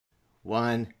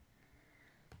One.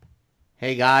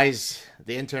 Hey guys,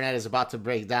 the internet is about to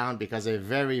break down because a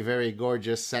very, very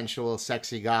gorgeous, sensual,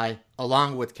 sexy guy,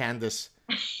 along with Candace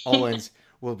Owens,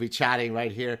 will be chatting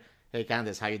right here. Hey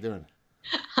Candace, how you doing?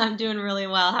 I'm doing really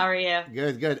well. How are you?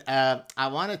 Good, good. I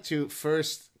wanted to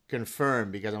first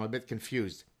confirm because I'm a bit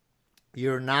confused.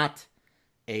 You're not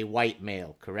a white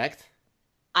male, correct?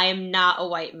 I am not a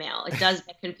white male. It does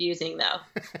get confusing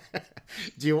though.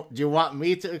 Do you want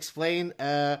me to explain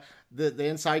the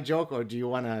inside joke, or do you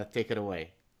want to take it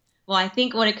away? Well, I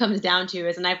think what it comes down to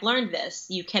is, and I've learned this,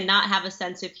 you cannot have a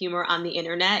sense of humor on the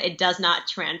internet. It does not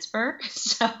transfer.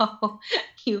 So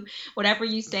whatever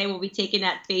you say will be taken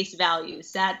at face value.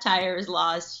 Satire is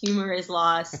lost. Humor is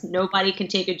lost. Nobody can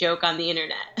take a joke on the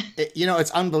internet.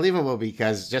 It's unbelievable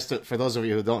because for those of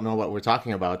you who don't know what we're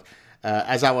talking about,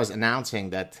 as I was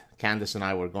announcing that Candace and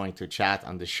I were going to chat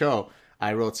on the show,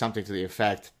 I wrote something to the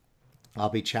effect, I'll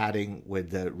be chatting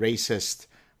with the racist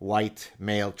white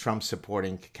male Trump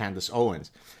supporting Candace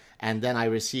Owens. And then I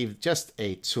received just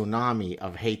a tsunami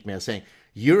of hate mail saying,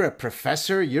 "You're a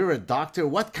professor, you're a doctor.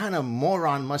 What kind of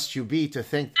moron must you be to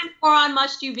think?" And moron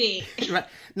must you be? Right.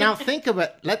 Now think of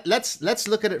it. Let's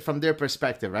look at it from their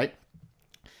perspective, right?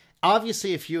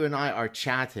 Obviously, if you and I are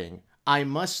chatting, I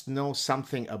must know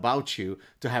something about you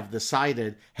to have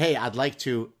decided, hey, I'd like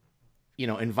to,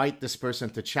 invite this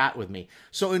person to chat with me.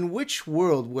 So in which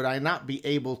world would I not be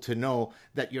able to know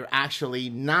that you're actually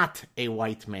not a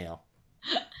white male?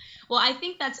 Well, I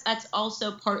think that's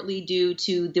also partly due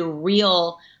to the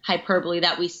real hyperbole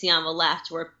that we see on the left,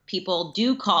 where people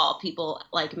do call people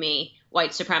like me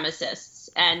white supremacists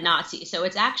and Nazis. So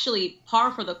it's actually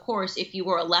par for the course if you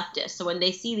were a leftist. So when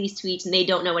they see these tweets and they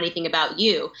don't know anything about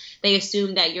you, they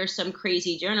assume that you're some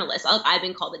crazy journalist. I've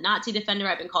been called a Nazi defender.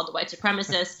 I've been called a white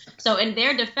supremacist. So in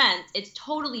their defense, it's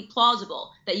totally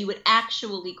plausible that you would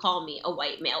actually call me a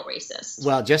white male racist.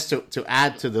 Well, just to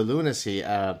add to the lunacy,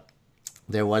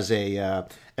 there was a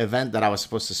event that I was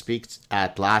supposed to speak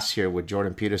at last year with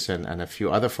Jordan Peterson and a few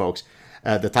other folks.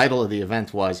 The title of the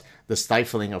event was "The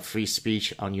Stifling of Free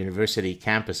Speech on University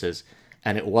Campuses,"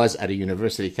 and it was at a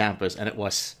university campus, and it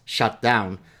was shut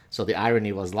down. So the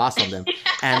irony was lost on them.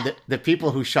 And the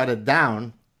people who shut it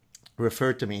down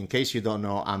referred to me. In case you don't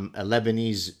know, I'm a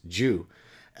Lebanese Jew.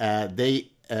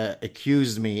 They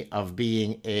accused me of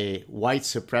being a white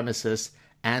supremacist,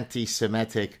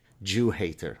 anti-Semitic Jew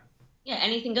hater. Yeah,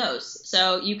 anything goes.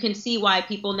 So you can see why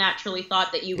people naturally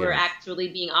thought that you were Yeah. actually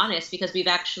being honest, because we've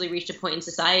actually reached a point in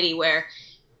society where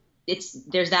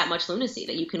there's that much lunacy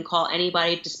that you can call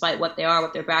anybody, despite what they are,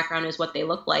 what their background is, what they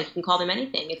look like. You can call them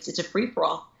anything. It's a free for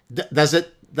all. Does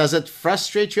it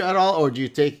frustrate you at all, or do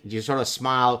you sort of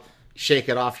smile, shake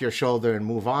it off your shoulder, and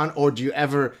move on, or do you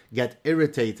ever get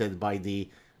irritated by the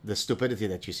stupidity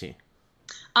that you see?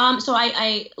 So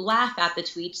I laugh at the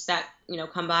tweets that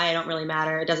come by. I don't really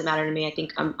matter. It doesn't matter to me. I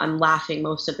think I'm laughing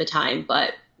most of the time.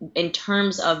 But in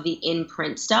terms of the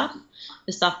in-print stuff,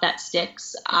 the stuff that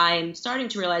sticks, I'm starting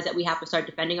to realize that we have to start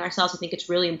defending ourselves. I think it's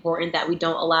really important that we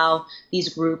don't allow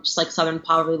these groups like Southern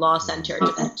Poverty Law Center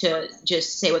to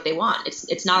just say what they want.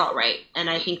 It's not all right. And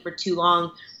I think for too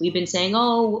long we've been saying,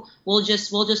 oh, we'll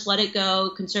just let it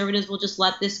go. Conservatives will just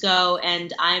let this go.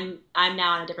 And I'm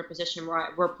now in a different position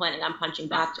where we're planning on punching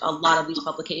back to a lot of these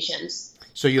publications.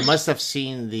 So you must have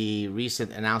seen the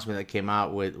recent announcement that came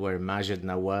out with where Majid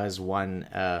Nawaz won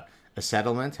a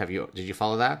settlement. Did you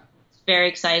follow that? Very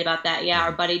excited about that. Yeah,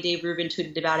 our buddy Dave Rubin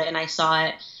tweeted about it, and I saw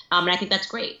it. And I think that's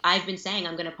great. I've been saying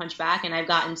I'm going to punch back, and I've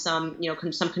gotten some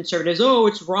conservatives. Oh,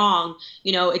 it's wrong.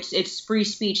 It's free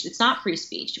speech. It's not free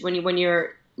speech. When you're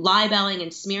libeling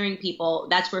and smearing people,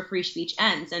 that's where free speech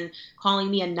ends. And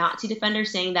calling me a Nazi defender,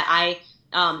 saying that I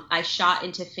shot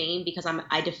into fame because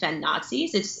I defend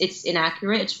Nazis. It's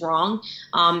inaccurate. It's wrong,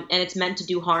 and it's meant to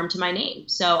do harm to my name.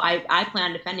 So I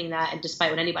plan on defending that, and despite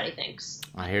what anybody thinks.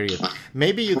 I hear you.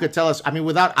 Maybe you could tell us. I mean,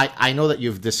 I know that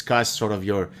you've discussed sort of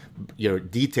your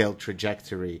detailed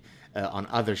trajectory on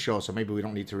other shows, so maybe we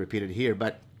don't need to repeat it here.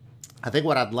 But I think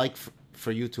what I'd like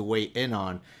for you to weigh in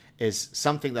on is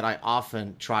something that I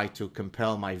often try to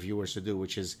compel my viewers to do,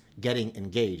 which is getting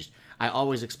engaged. I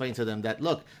always explain to them that,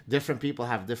 look, different people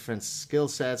have different skill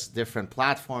sets, different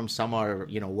platforms. Some are,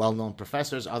 well-known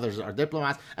professors, others are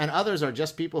diplomats, and others are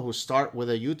just people who start with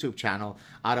a YouTube channel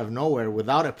out of nowhere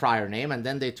without a prior name, and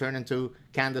then they turn into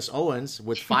Candace Owens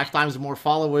with 5 times more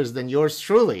followers than yours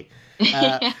truly.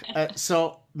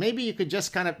 So maybe you could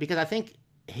just kind of, because I think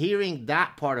hearing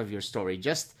that part of your story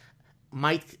just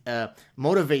might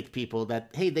motivate people that,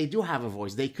 hey, they do have a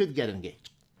voice. They could get engaged.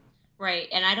 Right.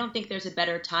 And I don't think there's a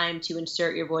better time to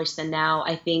insert your voice than now.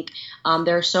 I think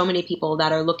there are so many people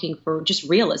that are looking for just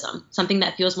realism, something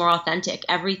that feels more authentic.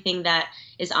 Everything that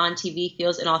is on TV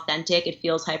feels inauthentic. It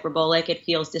feels hyperbolic. It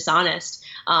feels dishonest.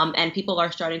 And people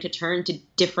are starting to turn to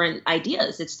different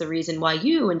ideas. It's the reason why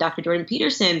you and Dr. Jordan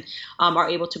Peterson are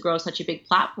able to grow such a big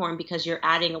platform, because you're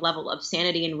adding a level of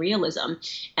sanity and realism.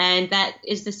 And that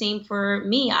is the same for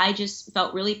me. I just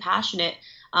felt really passionate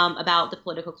about the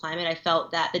political climate. I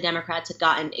felt that the Democrats had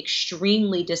gotten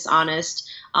extremely dishonest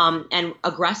and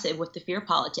aggressive with the fear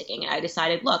politicking. And I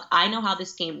decided, look, I know how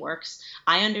this game works.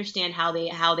 I understand how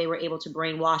they were able to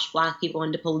brainwash Black people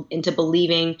into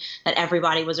believing that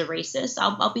everybody was a racist.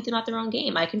 I'll beat them at their own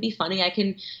game. I can be funny. I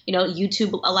can,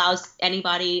 YouTube allows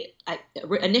anybody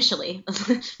initially,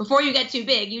 before you get too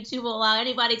big, YouTube will allow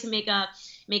anybody to make a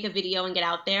video and get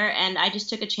out there. And I just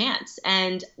took a chance.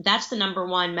 And that's the number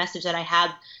one message that I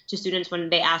have to students when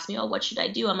they ask me, oh, what should I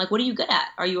do? I'm like, what are you good at?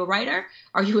 Are you a writer?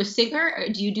 Are you a singer? Or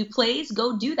do you do plays?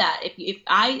 Go do that. If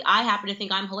I happen to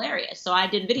think I'm hilarious, so I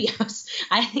did videos.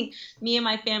 I think me and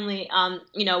my family,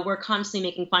 we're constantly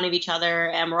making fun of each other,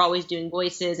 and we're always doing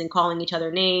voices and calling each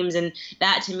other names. And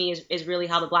that to me is really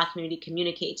how the Black community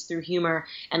communicates, through humor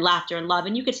and laughter and love.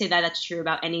 And you could say that that's true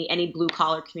about any blue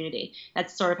collar community.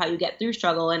 That's sort of how you get through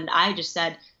struggle. And I just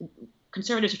said,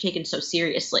 conservatives are taken so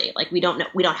seriously. Like, we don't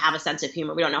have a sense of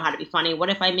humor. We don't know how to be funny. What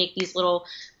if I make these little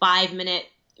 5-minute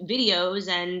videos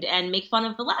and make fun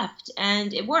of the left?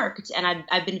 And it worked. And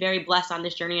I've been very blessed on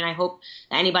this journey. And I hope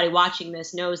that anybody watching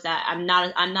this knows that I'm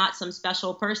not some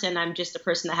special person. I'm just a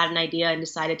person that had an idea and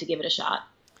decided to give it a shot.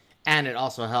 And it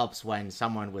also helps when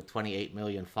someone with 28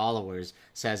 million followers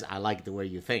says, I like the way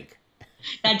you think.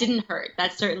 That didn't hurt.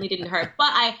 That certainly didn't hurt. But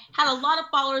I had a lot of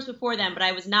followers before then, but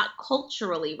I was not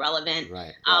culturally relevant.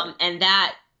 Right. And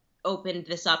that opened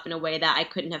this up in a way that I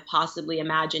couldn't have possibly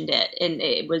imagined it. And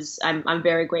it was, I'm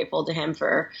very grateful to him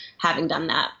for having done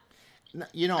that.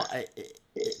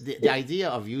 The idea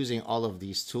of using all of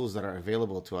these tools that are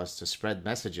available to us to spread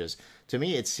messages, to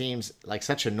me, it seems like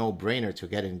such a no-brainer to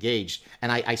get engaged.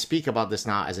 And I speak about this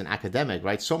now as an academic,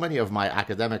 right? So many of my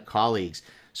academic colleagues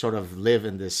sort of live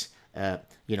in this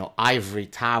ivory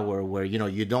tower where,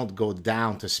 you don't go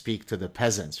down to speak to the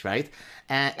peasants, right?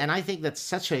 And I think that's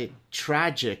such a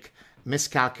tragic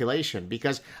miscalculation,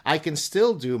 because I can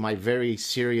still do my very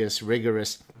serious,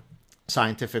 rigorous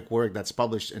scientific work that's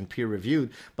published and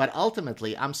peer-reviewed, but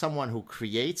ultimately I'm someone who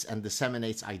creates and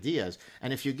disseminates ideas.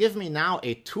 And if you give me now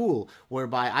a tool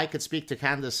whereby I could speak to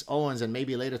Candace Owens and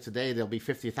maybe later today there'll be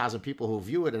 50,000 people who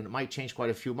view it and it might change quite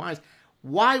a few minds,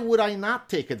 why would I not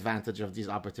take advantage of these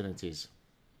opportunities?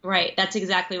 Right. That's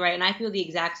exactly right. And I feel the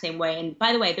exact same way. And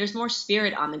by the way, there's more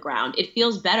spirit on the ground. It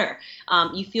feels better.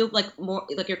 You feel like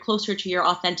you're closer to your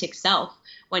authentic self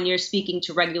when you're speaking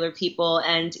to regular people.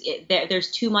 And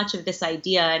there's too much of this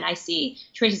idea. And I see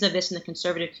traces of this in the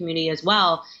conservative community as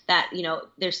well, that,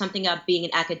 there's something of being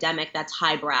an academic that's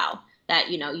highbrow, that,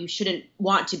 you shouldn't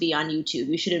want to be on YouTube.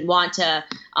 You shouldn't want to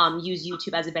use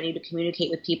YouTube as a venue to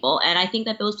communicate with people. And I think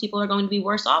that those people are going to be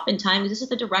worse off in time, because this is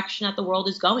the direction that the world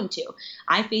is going to.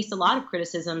 I faced a lot of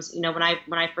criticisms, when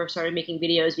I first started making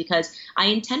videos, because I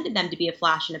intended them to be a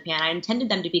flash in the pan. I intended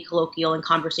them to be colloquial and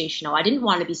conversational. I didn't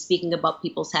want to be speaking above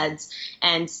people's heads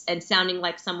and sounding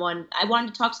like someone. I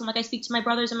wanted to talk to someone like I speak to my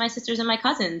brothers and my sisters and my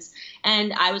cousins.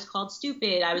 And I was called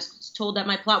stupid. I was told that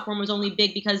my platform was only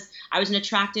big because I was an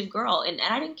attractive girl. And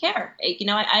I didn't care.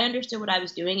 I understood what I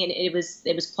was doing, and it was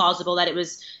plausible that it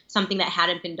was something that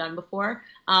hadn't been done before.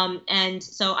 And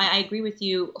so I agree with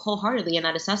you wholeheartedly in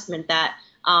that assessment that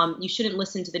you shouldn't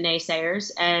listen to the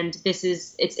naysayers. And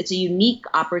it's a unique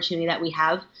opportunity that we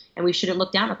have, and we shouldn't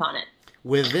look down upon it.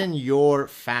 Within your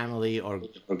family or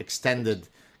extended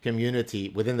community,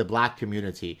 within the Black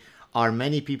community, are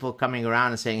many people coming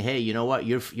around and saying, hey, you know what,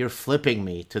 you're flipping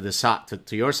me to the side,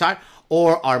 to your side?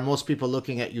 Or are most people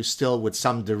looking at you still with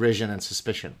some derision and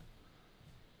suspicion?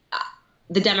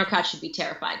 The Democrats should be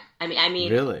terrified. I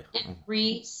mean, really?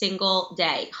 Every single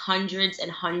day, hundreds and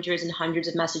hundreds and hundreds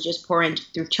of messages pour in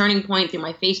through Turning Point, through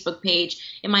my Facebook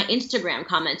page, in my Instagram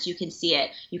comments. You can see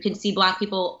it. You can see Black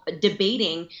people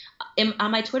debating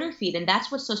on my Twitter feed. And that's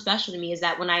what's so special to me, is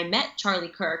that when I met Charlie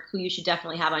Kirk, who you should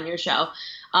definitely have on your show,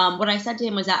 what I said to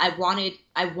him was that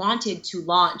I wanted to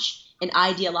launch an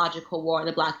ideological war in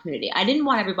the Black community. I didn't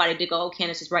want everybody to go, oh,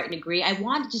 Candace is right and agree. I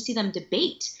wanted to see them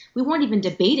debate. We weren't even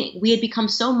debating. We had become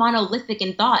so monolithic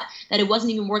in thought that it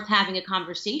wasn't even worth having a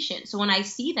conversation. So when I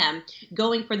see them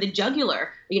going for the jugular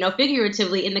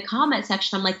figuratively in the comment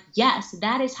section. I'm like, yes,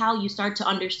 that is how you start to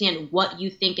understand what you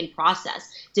think and process.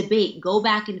 Debate, go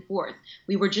back and forth.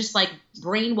 We were just like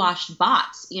brainwashed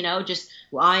bots, just,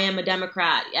 well, I am a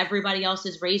Democrat, everybody else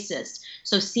is racist.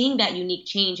 So seeing that unique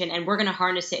change, and we're going to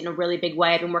harness it in a really big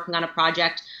way. I've been working on a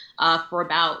project for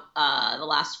about the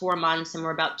last 4 months, and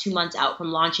we're about 2 months out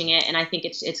from launching it. And I think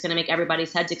it's going to make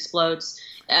everybody's heads explode.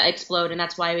 And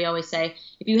that's why we always say,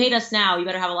 if you hate us now, you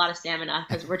better have a lot of stamina,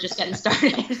 because we're just getting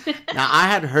started. Now, I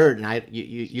had heard, and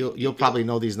you'll probably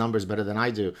know these numbers better than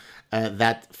I do,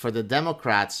 that for the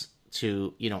Democrats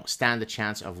to stand a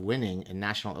chance of winning in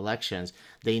national elections,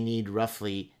 they need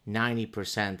roughly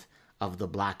 90% of the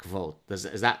black vote. Does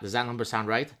that number sound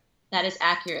right? That is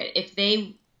accurate. If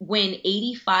they win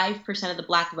 85% of the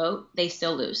black vote, they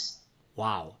still lose.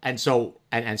 Wow. And so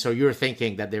you're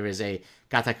thinking that there is a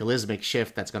cataclysmic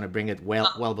shift that's going to bring it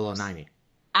well below 90.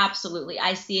 Absolutely.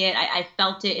 I see it. I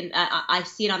felt it. And I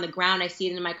see it on the ground. I see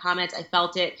it in my comments. I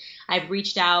felt it. I've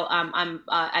reached out.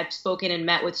 I've spoken and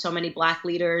met with so many black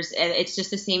leaders. And it's just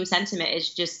the same sentiment.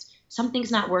 It's just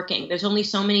something's not working. There's only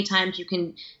so many times you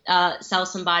can sell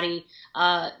somebody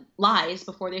lies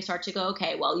before they start to go,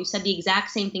 okay, well, you said the exact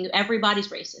same thing. Everybody's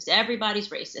racist. Everybody's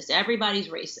racist. Everybody's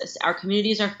racist. Our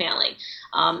communities are failing.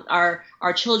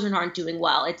 Our children aren't doing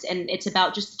well. It's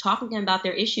about just talking to them about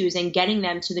their issues and getting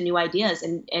them to the new ideas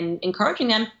and encouraging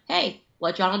them. Hey,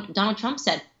 what Donald Trump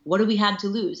said, what do we have to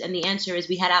lose? And the answer is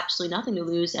we had absolutely nothing to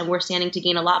lose, and we're standing to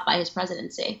gain a lot by his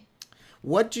presidency.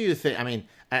 What do you think? I mean,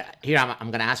 here I'm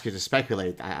going to ask you to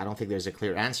speculate. I don't think there's a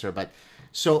clear answer, but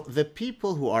so the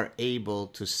people who are able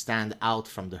to stand out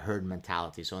from the herd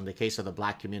mentality. So in the case of the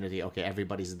black community, okay,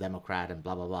 everybody's a Democrat and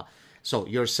blah, blah, blah. So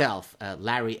yourself,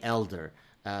 Larry Elder,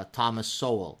 Thomas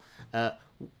Sowell,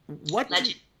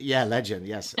 Legend. Yeah, legend.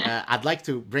 Yes. I'd like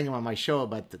to bring him on my show,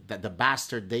 but the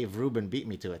bastard Dave Rubin beat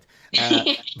me to it.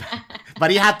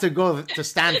 But he had to go to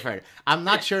Stanford. I'm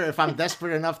not sure if I'm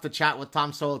desperate enough to chat with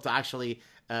Tom Sowell to actually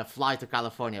fly to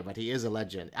California, but he is a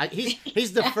legend.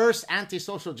 He's the first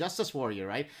anti-social justice warrior,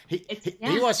 right? He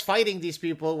was fighting these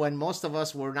people when most of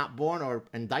us were not born or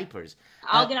in diapers.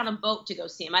 I'll get on a boat to go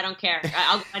see him. I don't care.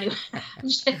 I'll go anywhere.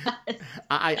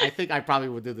 I think I probably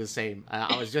would do the same.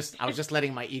 I was just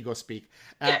letting my ego speak.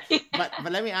 But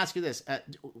let me ask you this: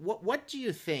 what do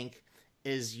you think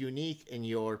is unique in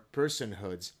your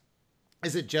personhoods?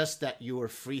 Is it just that you are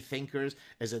free thinkers?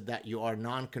 Is it that you are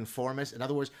nonconformists? In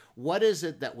other words, what is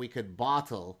it that we could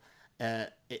bottle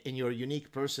in your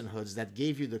unique personhoods that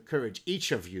gave you the courage,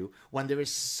 each of you, when there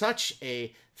is such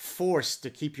a force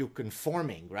to keep you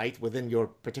conforming, right, within your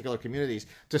particular communities,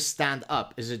 to stand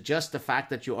up? Is it just the fact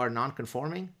that you are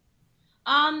nonconforming?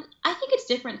 I think it's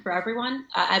different for everyone.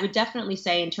 I would definitely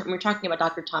say, we're talking about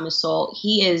Dr. Thomas Sowell,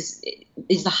 he is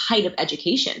the height of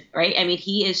education, right? I mean,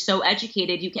 he is so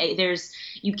educated.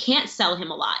 You can't sell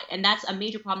him a lie, and that's a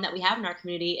major problem that we have in our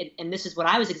community. And this is what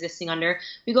I was existing under.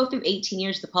 We go through 18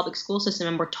 years of the public school system,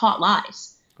 and we're taught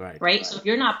lies. Right. So if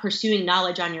you're not pursuing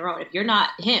knowledge on your own, if you're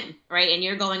not him, right, and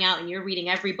you're going out and you're reading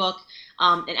every book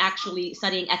and actually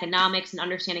studying economics and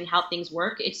understanding how things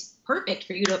work, it's perfect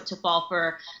for you to fall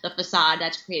for the facade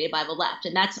that's created by the left.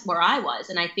 And that's where I was.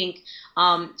 And I think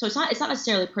so it's not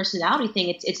necessarily a personality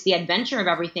thing. It's the adventure of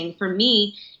everything. For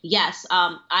me, yes,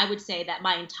 I would say that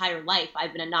my entire life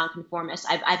I've been a nonconformist.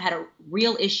 I've had a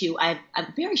real issue. I'm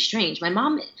very strange. My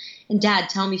mom and dad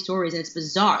tell me stories, and it's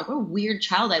bizarre. Like, what a weird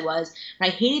child I was. But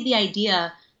I hated the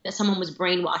idea that someone was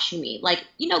brainwashing me. Like,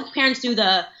 parents do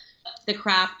the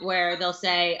crap where they'll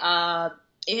say,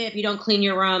 if you don't clean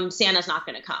your room, Santa's not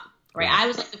going to come. Right. I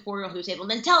was like the 4-year-old who would say, well,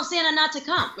 then tell Santa not to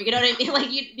come. You know what I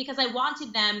mean? Because I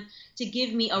wanted them to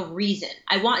give me a reason.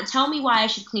 Tell me why I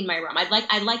should clean my room.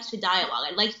 I liked the dialogue.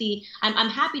 I'm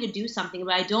happy to do something,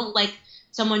 but I don't like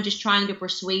someone just trying to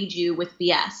persuade you with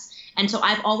BS. And so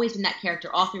I've always been that character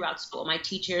all throughout school. My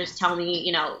teachers tell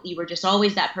me, you were just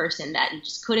always that person that you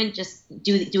just couldn't just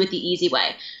do it the easy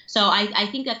way. So I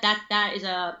think that is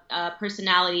a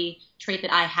personality trait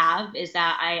that I have, is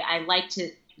that I like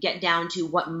to get down to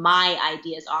what my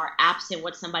ideas are, absent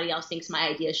what somebody else thinks my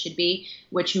ideas should be,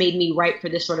 which made me ripe for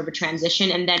this sort of a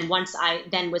transition. And then once I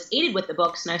was aided with the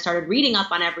books and I started reading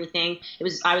up on everything,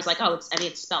 I was like,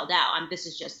 it's spelled out. This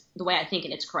is just the way I think,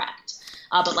 and it's correct.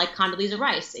 But like Condoleezza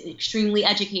Rice, extremely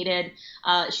educated.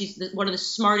 She's one of the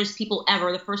smartest people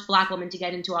ever, the first black woman to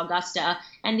get into Augusta.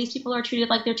 And these people are treated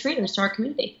like they're traitors to our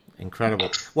community.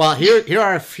 Incredible. Well, here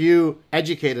are a few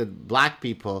educated black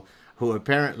people who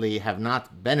apparently have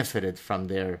not benefited from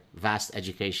their vast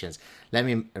educations. Let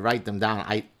me write them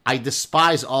down. I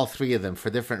despise all three of them for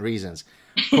different reasons.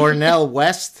 Cornell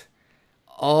West,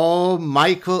 Oh,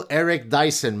 Michael Eric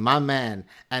Dyson, my man,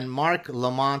 and Mark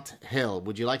Lamont Hill.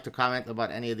 Would you like to comment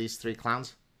about any of these three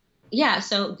clowns? Yeah,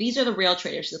 so these are the real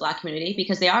traitors to the Black community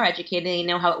because they are educated, they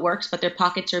know how it works, but their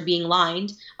pockets are being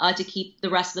lined to keep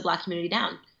the rest of the Black community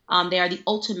down. They are the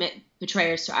ultimate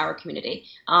betrayers to our community.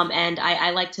 And I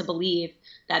like to believe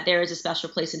that there is a special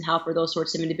place in hell for those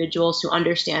sorts of individuals who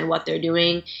understand what they're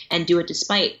doing and do it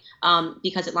despite,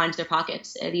 because it lines their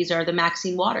pockets. These are the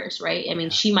Maxine Waters, right? I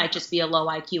mean, she might just be a low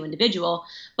IQ individual,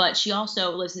 but she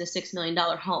also lives in a $6 million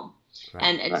home.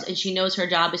 Right. And she knows her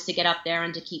job is to get up there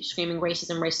and to keep screaming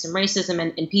racism, racism, racism,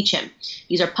 and impeach him.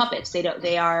 These are puppets.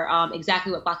 They are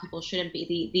exactly what Black people shouldn't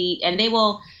be. And they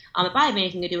will, if I have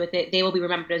anything to do with it, they will be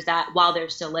remembered as that while they're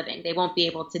still living. They won't be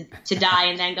able to die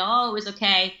and then go, oh, it was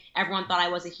okay. Everyone thought I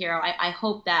was a hero. I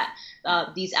hope that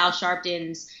these Al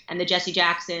Sharptons and the Jesse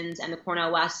Jacksons and the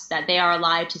Cornel Wests, that they are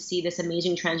alive to see this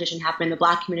amazing transition happen in the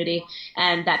Black community,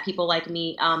 and that people like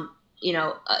me,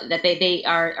 that they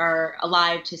are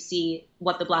alive to see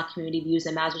what the Black community views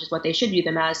them as, which is what they should view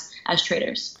them as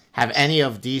traitors. Have any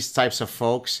of these types of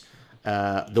folks,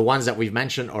 the ones that we've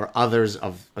mentioned or others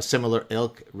of a similar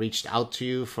ilk, reached out to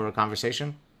you for a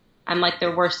conversation? I'm like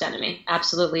their worst enemy.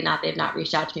 Absolutely not. They've not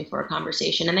reached out to me for a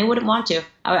conversation, and they wouldn't want to.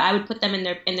 I would put them in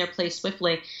their place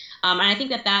swiftly. And I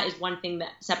think that is one thing that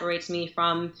separates me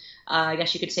from, I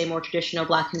guess you could say, more traditional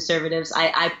Black conservatives.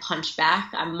 I punch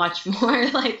back. I'm much more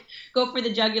like, go for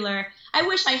the jugular. I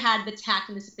wish I had the tact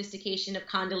and the sophistication of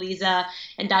Condoleezza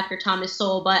and Dr. Thomas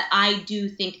Sowell, but I do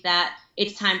think that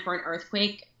it's time for an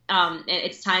earthquake.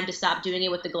 It's time to stop doing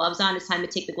it with the gloves on. It's time to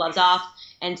take the gloves off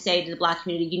and say to the Black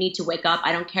community, you need to wake up.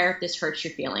 I don't care if this hurts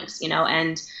your feelings,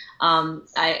 and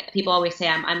people always say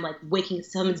I'm like waking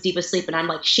someone's deep asleep and I'm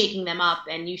like shaking them up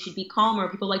and you should be calmer.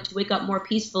 People like to wake up more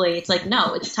peacefully. It's like,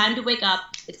 no, it's time to wake up.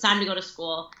 It's time to go to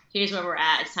school. Here's where we're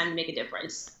at. It's time to make a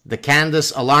difference. The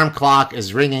Candace alarm clock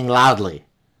is ringing loudly.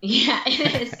 Yeah,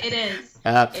 it is. It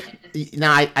is.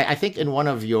 Now, I think in one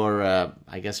of your,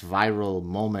 I guess, viral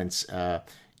moments,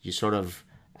 you sort of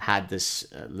had this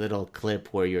little clip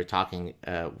where you're talking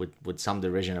with some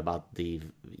derision about the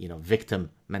victim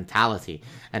mentality,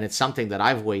 and it's something that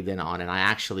I've weighed in on, and I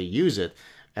actually use it.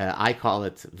 I call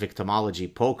it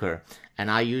victimology poker,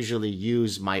 and I usually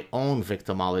use my own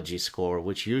victimology score,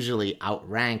 which usually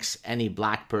outranks any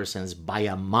Black person's by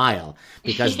a mile,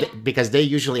 because because they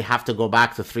usually have to go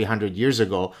back to 300 years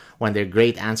ago when their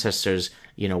great ancestors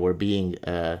were being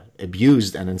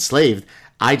abused and enslaved.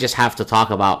 I just have to talk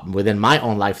about within my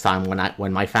own lifetime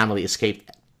when my family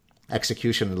escaped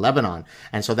execution in Lebanon.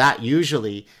 And so that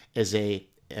usually is a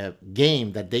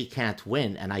game that they can't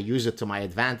win, and I use it to my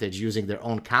advantage using their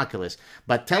own calculus.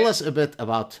 But tell us a bit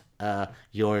about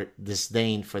your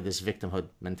disdain for this victimhood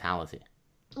mentality.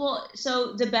 Well,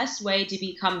 so the best way to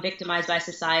become victimized by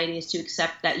society is to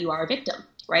accept that you are a victim,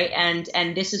 right?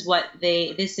 And this is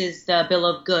this is the bill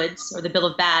of goods or the bill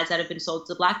of bads that have been sold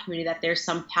to the Black community, that there's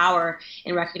some power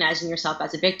in recognizing yourself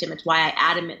as a victim. It's why I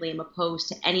adamantly am opposed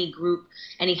to any group,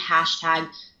 any hashtag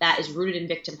that is rooted in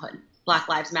victimhood. Black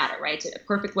Lives Matter, right? It's a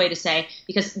perfect way to say,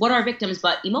 because what are victims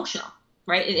but emotional,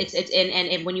 right?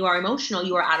 And when you are emotional,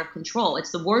 you are out of control. It's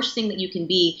the worst thing that you can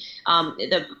be,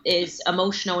 is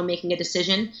emotional when making a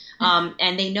decision.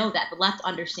 And they know that. The left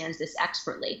understands this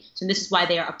expertly. So this is why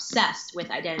they are obsessed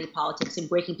with identity politics and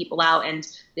breaking people out and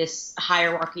this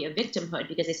hierarchy of victimhood,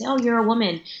 because they say, oh, you're a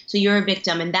woman, so you're a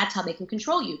victim. And that's how they can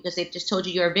control you, because they've just told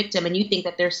you you're a victim and you think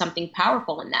that there's something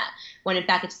powerful in that, when in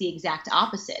fact it's the exact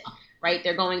opposite. Right?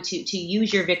 They're going to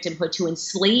use your victimhood to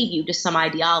enslave you to some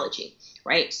ideology,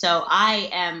 right? So I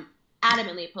am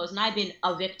adamantly opposed, and I've been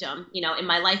a victim, in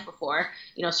my life before,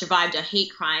 survived a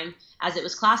hate crime as it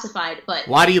was classified. But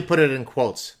why do you put it in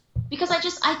quotes? Because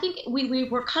I think we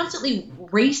were constantly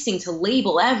racing to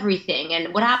label everything.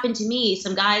 And what happened to me,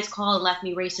 some guys called and left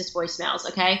me racist voicemails,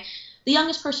 okay? The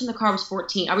youngest person in the car was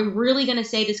 14. Are we really going to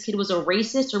say this kid was a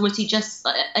racist, or was he just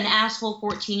an asshole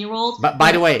 14-year-old? But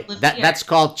by the way, that's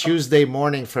called Tuesday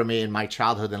morning for me in my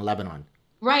childhood in Lebanon.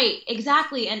 Right,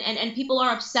 exactly. And people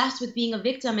are obsessed with being a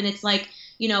victim. And it's like,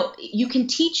 you can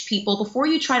teach people before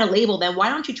you try to label them. Why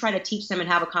don't you try to teach them and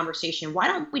have a conversation? Why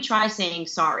don't we try saying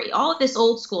sorry? All of this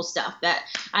old school stuff that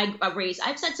I raised.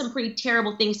 I've said some pretty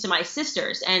terrible things to my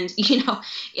sisters and,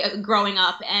 growing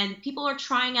up, and people are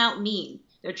trying out mean.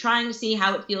 They're trying to see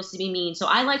how it feels to be mean. So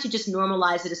I like to just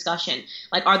normalize the discussion.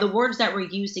 Like, are the words that were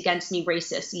used against me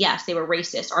racist? Yes, they were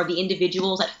racist. Are the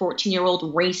individuals at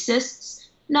 14-year-old racists?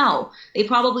 No. They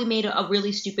probably made a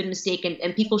really stupid mistake,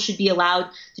 and people should be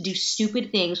allowed to do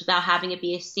stupid things without having it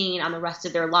be a stain on the rest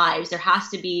of their lives. There has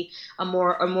to be a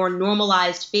more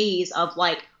normalized phase of,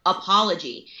 like,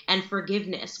 apology and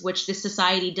forgiveness, which this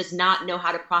society does not know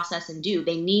how to process and do.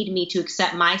 They need me to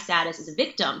accept my status as a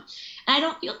victim. And I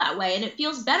don't feel that way. And it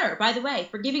feels better, by the way.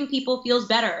 Forgiving people feels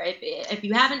better if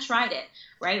you haven't tried it,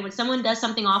 right? When someone does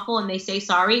something awful and they say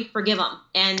sorry, forgive them.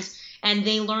 And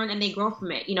they learn and they grow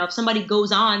from it. You know, if somebody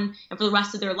goes on and for the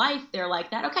rest of their life they're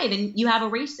like that, okay, then you have a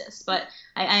racist. But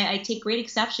I take great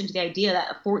exception to the idea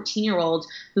that a 14-year-old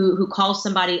who calls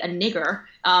somebody a nigger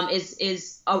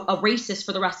is a racist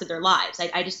for the rest of their lives.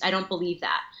 I don't believe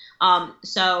that.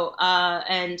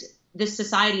 And this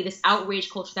society, this outrage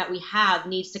culture that we have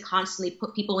needs to constantly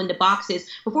put people into boxes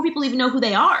before people even know who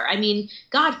they are. I mean,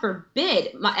 God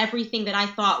forbid everything that I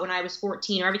thought when I was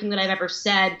 14 or everything that I've ever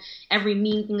said, every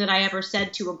mean thing that I ever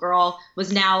said to a girl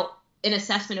was now an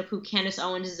assessment of who Candace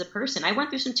Owens is as a person. I went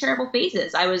through some terrible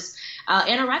phases. I was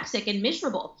anorexic and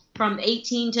miserable from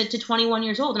 18 to 21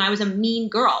 years old. And I was a mean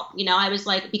girl. You know, I was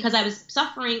like, because I was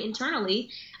suffering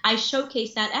internally, I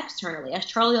showcased that externally. As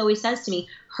Charlie always says to me,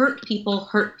 hurt people,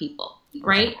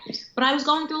 right? But I was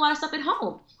going through a lot of stuff at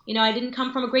home. You know, I didn't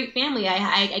come from a great family.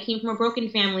 I came from a broken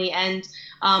family and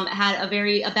had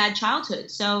a bad childhood.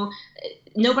 So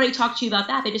nobody talked to you about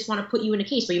that. They just want to put you in a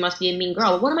case where you must be a mean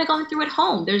girl. What am I going through at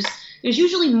home? There's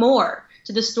usually more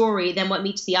to the story than what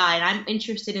meets the eye, and I'm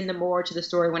interested in the more to the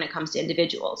story when it comes to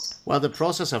individuals. Well, the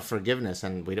process of forgiveness,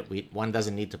 and one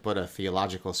doesn't need to put a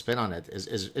theological spin on it,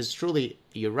 is truly,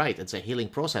 you're right, it's a healing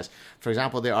process. For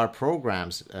example, there are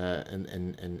programs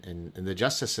in the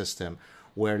justice system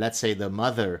where, let's say, the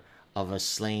mother of a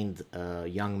slain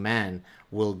young man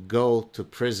will go to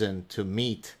prison to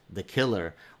meet the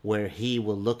killer, where he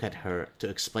will look at her to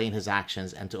explain his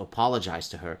actions and to apologize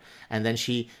to her. And then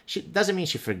she doesn't mean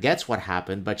she forgets what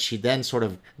happened, but she then sort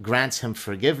of grants him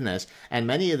forgiveness. And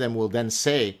many of them will then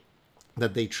say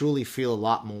that they truly feel a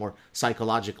lot more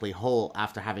psychologically whole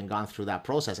after having gone through that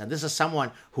process. And this is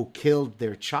someone who killed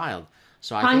their child.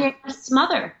 So Kanye's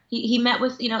mother, he met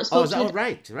with,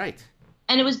 right.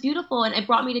 And it was beautiful, and it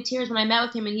brought me to tears when I met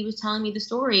with him and he was telling me the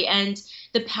story. And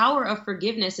the power of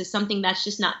forgiveness is something that's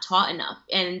just not taught enough.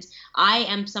 And I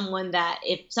am someone that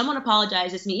if someone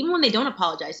apologizes to me, even when they don't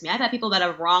apologize to me, I've had people that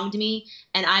have wronged me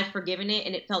and I've forgiven it,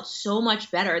 and it felt so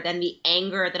much better than the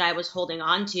anger that I was holding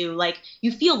on to. Like,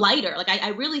 you feel lighter. Like, I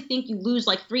really think you lose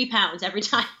like 3 pounds every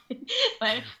time.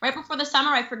 But right before the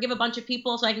summer, I forgive a bunch of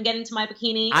people so I can get into my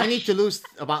bikini. I need to lose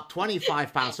about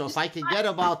 25 pounds. So if I can get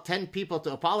about 10 people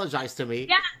to apologize to me,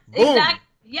 yeah, boom. Exactly.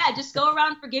 Yeah, just go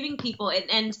around forgiving people,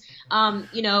 and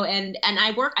you know, and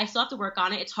I still have to work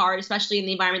on it. It's hard, especially in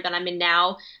the environment that I'm in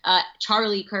now.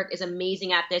 Charlie Kirk is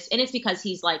amazing at this, and it's because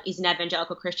he's an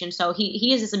evangelical Christian, so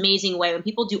he has this amazing way when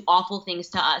people do awful things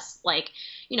to us, like,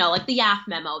 you know, like the YAF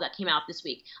memo that came out this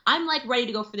week. I'm like ready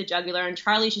to go for the jugular, and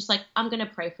Charlie's just like, I'm gonna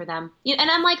pray for them,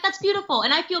 and I'm like, that's beautiful,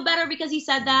 and I feel better because he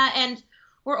said that, and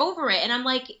we're over it. And I'm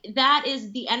like, that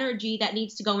is the energy that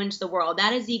needs to go into the world.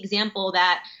 That is the example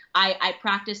that I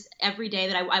practice every day,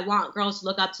 that I want girls to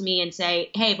look up to me and say,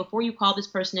 hey, before you call this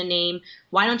person a name,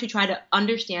 why don't you try to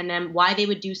understand them, why they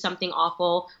would do something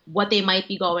awful, what they might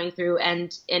be going through.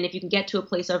 And if you can get to a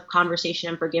place of conversation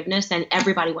and forgiveness, then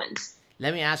everybody wins.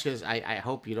 Let me ask you this. I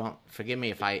hope you don't forgive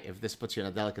me if this puts you in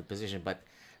a delicate position, but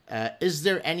is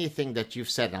there anything that you've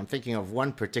said, and I'm thinking of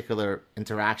one particular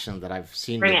interaction that I've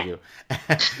seen with you,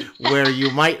 where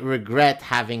you might regret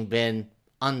having been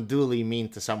unduly mean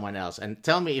to someone else? And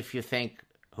tell me if you think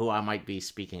who I might be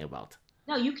speaking about.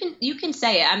 No, you can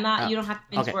say it. I'm not. You don't have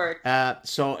to mince words.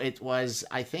 So it was,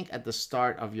 I think, at the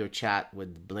start of your chat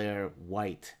with Blair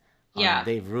White,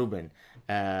 Dave Rubin.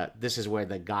 This is where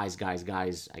the guys,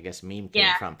 I guess, meme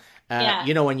came from.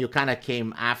 You know, when you kind of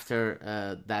came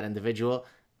after that individual.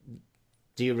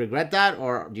 Do you regret that,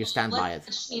 or do you stand by it?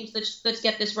 Let's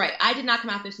get this right. I did not come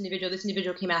after this individual. This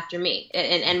individual came after me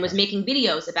and was making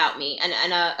videos about me,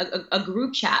 and a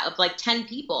group chat of like 10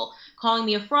 people calling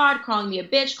me a fraud, calling me a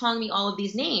bitch, calling me all of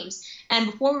these names.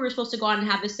 And before we were supposed to go on and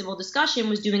have this civil discussion,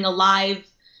 was doing a live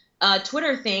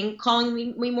Twitter thing calling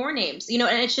me more names. You know,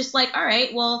 and it's just like, all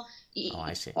right, well.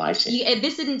 I see.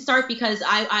 This didn't start because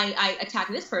I attacked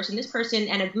this person. This person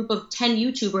and a group of 10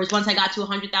 YouTubers, once I got to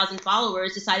 100,000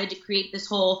 followers, decided to create this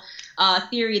whole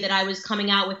theory that I was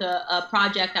coming out with a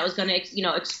project that was going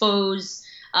to, expose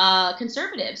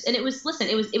conservatives. And it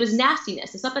was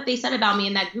nastiness. The stuff that they said about me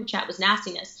in that group chat was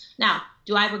nastiness. Now,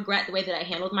 do I regret the way that I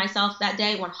handled myself that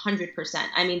day? 100%.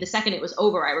 I mean, the second it was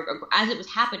over, as it was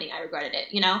happening, I regretted it,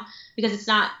 because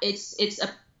it's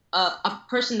a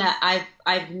person that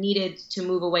I've needed to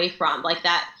move away from, like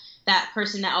that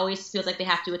person that always feels like they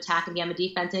have to attack and be on the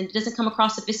defense, and it doesn't come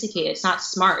across sophisticated. It's not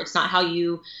smart. It's not how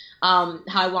you how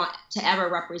I want to ever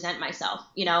represent myself,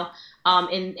 in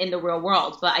the real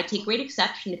world. But I take great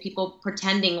exception to people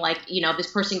pretending like,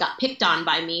 this person got picked on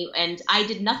by me and I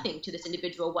did nothing to this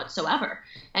individual whatsoever.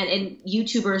 And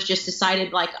YouTubers just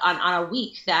decided like on a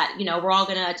week that, we're all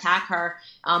going to attack her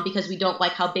because we don't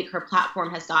like how big her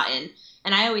platform has gotten.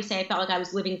 And I always say I felt like I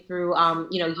was living through,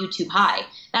 YouTube high.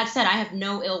 That said, I have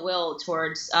no ill will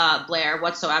towards Blair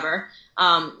whatsoever.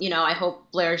 I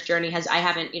hope Blair's journey I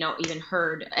haven't, even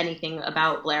heard anything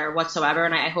about Blair whatsoever.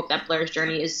 And I hope that Blair's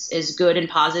journey is good and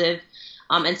positive,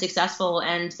 and successful.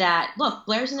 And that, look,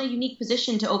 Blair's in a unique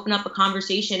position to open up a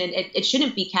conversation. And it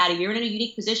shouldn't be catty. You're in a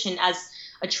unique position as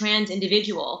a trans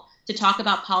individual to talk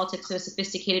about politics in a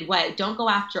sophisticated way. Don't go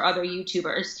after other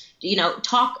YouTubers.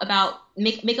 Talk about,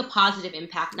 make a positive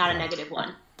impact, not a negative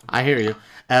one. I hear you.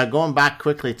 Going back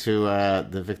quickly to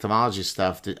the victimology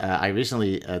stuff, I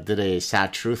recently did a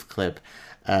Sad Truth clip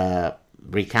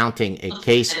recounting a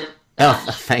case. Oh,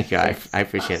 thank you. I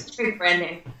appreciate it. Great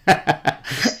branding.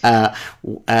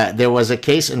 There was a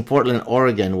case in Portland,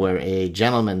 Oregon, where a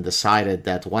gentleman decided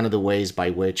that one of the ways by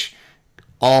which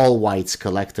all whites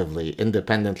collectively,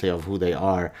 independently of who they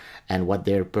are and what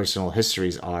their personal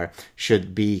histories are,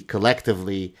 should be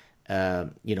collectively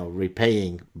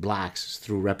repaying blacks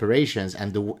through reparations.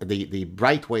 And the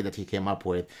bright way that he came up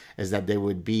with is that there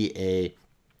would be a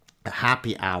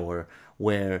happy hour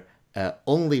where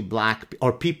only black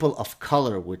or people of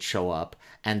color would show up,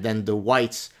 and then the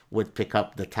whites would pick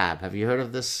up the tab. Have you heard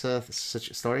of this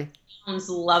such story? Sounds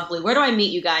lovely. Where do I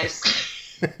meet you guys?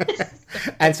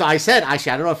 And so I said,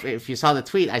 actually, I don't know if you saw the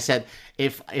tweet. I said,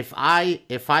 if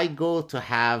I go to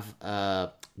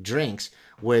have drinks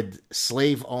with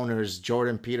slave owners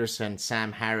Jordan Peterson,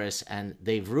 Sam Harris, and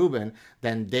Dave Rubin,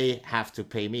 then they have to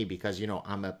pay me because,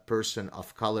 I'm a person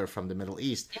of color from the Middle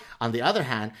East. On the other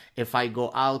hand, if I go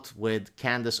out with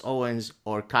Candace Owens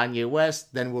or Kanye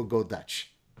West, then we'll go Dutch.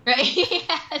 Right?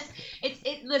 Yes.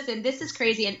 Listen, this is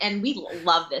crazy, and we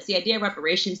love this. The idea of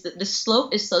reparations, the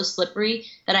slope is so slippery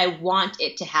that I want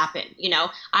it to happen.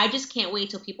 I just can't wait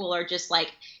till people are just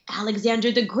like,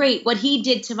 Alexander the Great, what he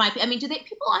did to do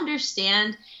people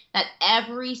understand that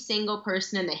every single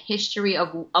person in the history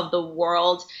of the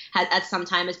world has at some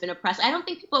time has been oppressed? I don't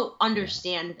think people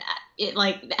understand that.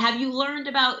 Have you learned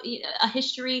about a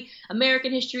history,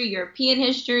 American history, European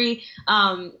history,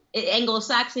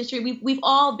 Anglo-Saxon history? We've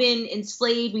all been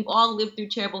enslaved. We've all lived through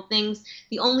terrible things.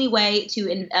 The only way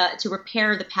to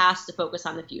repair the past is to focus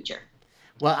on the future.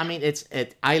 Well,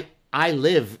 I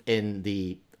live in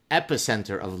the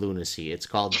epicenter of lunacy. It's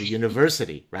called the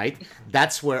university, right?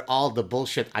 That's where all the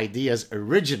bullshit ideas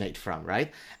originate from,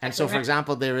 right? And so, for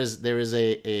example, there is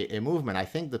a movement. I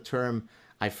think the term,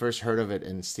 I first heard of it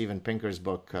in Steven Pinker's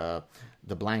book,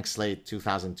 The Blank Slate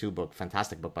 2002 book,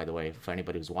 fantastic book, by the way, for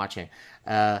anybody who's watching,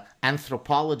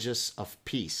 Anthropologists of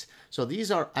Peace. So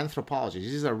these are anthropologists.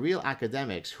 These are real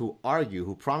academics who argue,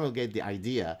 who promulgate the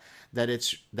idea that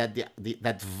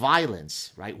that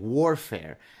violence, right,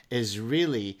 warfare, is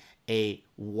really a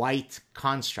white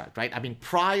construct, right?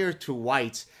 Prior to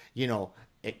whites,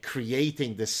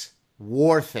 creating this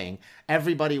war thing,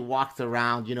 everybody walked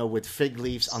around, with fig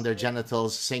leaves on their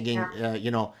genitals, singing,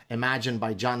 Imagine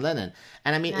by John Lennon.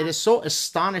 And it is so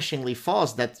astonishingly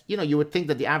false that, you would think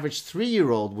that the average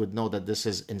 3-year-old would know that this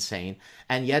is insane.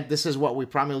 And yet this is what we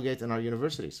promulgate in our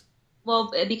universities.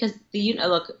 Well, because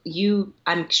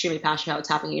I'm extremely passionate about what's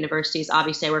happening at universities.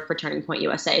 Obviously, I work for Turning Point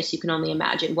USA, so you can only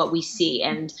imagine what we see.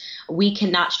 And we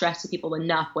cannot stress to people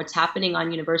enough what's happening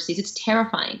on universities. It's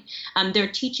terrifying.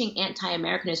 They're teaching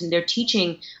anti-Americanism. They're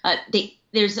teaching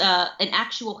there's an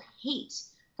actual hate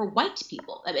for white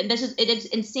people. It is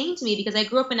insane to me because I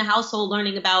grew up in a household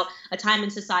learning about a time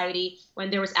in society when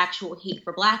there was actual hate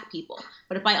for black people.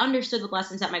 But if I understood the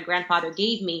lessons that my grandfather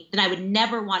gave me, then I would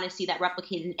never want to see that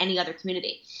replicated in any other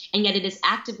community. And yet it is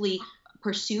actively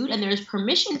pursued, and there is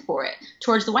permission for it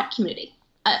towards the white community.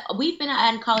 We've been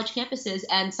on college campuses,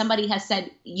 and somebody has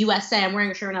said USA. I'm wearing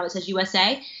a shirt now that says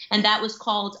USA, and that was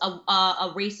called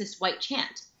a racist white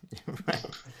chant. Right.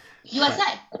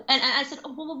 USA. And I said,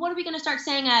 well, what are we going to start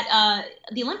saying at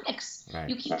the Olympics? Right.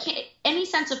 You can't, any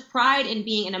sense of pride in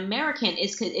being an American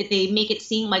is if they make it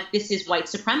seem like this is white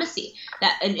supremacy.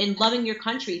 That in loving your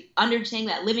country, understanding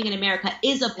that living in America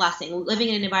is a blessing. Living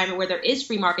in an environment where there is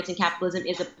free markets and capitalism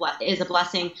is a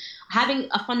blessing. Having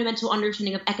a fundamental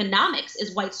understanding of economics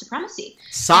is white supremacy.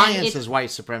 Science is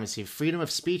white supremacy. Freedom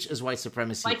of speech is white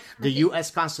supremacy. The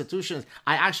U.S. Constitution.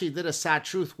 I actually did a Sad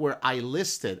Truth where I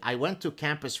went to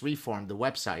Campus Reform, the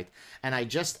website, and I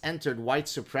just entered white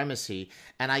supremacy,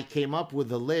 and I came up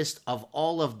with a list of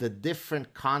all of the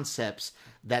different concepts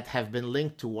that have been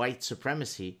linked to white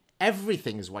supremacy.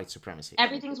 everything is white supremacy.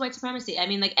 Everything's white supremacy. I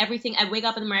mean, like everything, I wake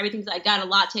up in the morning, everything's, I got a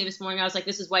latte this morning. I was like,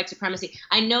 this is white supremacy.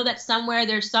 I know that somewhere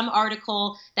there's some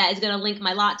article that is going to link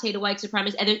my latte to white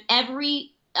supremacy. And there's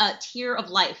every tier of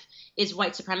life is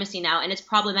white supremacy now, and it's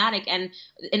problematic. And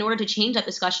in order to change that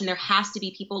discussion, there has to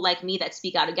be people like me that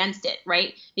speak out against it,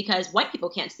 right? Because white people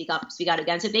can't speak out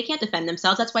against it. They can't defend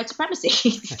themselves. That's white supremacy,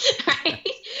 right?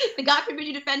 The God forbid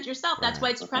you defend yourself. That's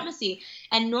white supremacy.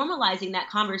 And normalizing that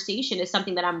conversation is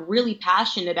something that I'm really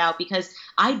passionate about, because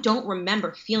I don't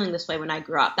remember feeling this way when I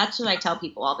grew up. That's what I tell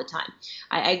people all the time.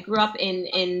 I grew up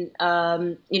in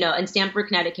Stamford,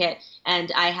 Connecticut,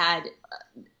 and I had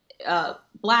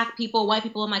Black people, white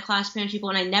people in my class, Spanish people,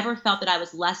 and I never felt that I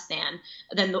was less than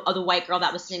the white girl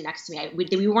that was sitting next to me.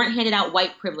 We weren't handed out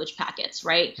white privilege packets,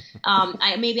 right?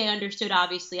 I understood,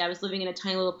 obviously. I was living in a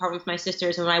tiny little apartment with my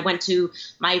sisters, and when I went to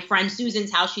my friend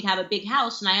Susan's house, she'd have a big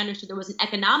house, and I understood there was an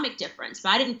economic difference, but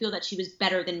I didn't feel that she was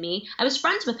better than me. I was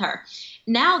friends with her.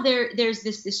 Now there's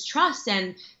this distrust,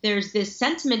 and there's this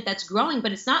sentiment that's growing,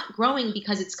 but it's not growing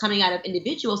because it's coming out of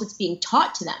individuals. It's being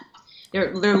taught to them.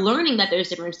 They're learning that there's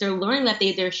difference. They're learning that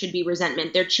there should be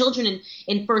resentment. Their children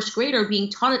in first grade are being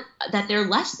taught that they're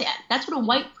less than. That's what a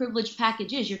white privilege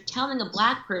package is. You're telling a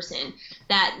Black person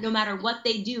that no matter what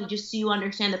they do, just so you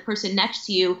understand the person next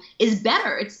to you is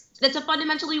better. That's a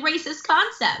fundamentally racist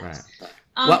concept.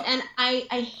 Right. And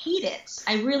I hate it.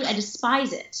 I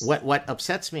despise it. What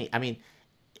upsets me, I mean,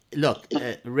 look,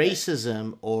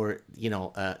 racism or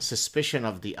suspicion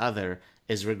of the other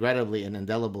is regrettably an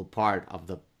indelible part of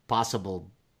the possible,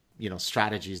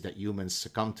 strategies that humans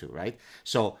succumb to, right?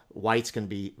 So whites can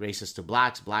be racist to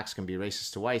blacks can be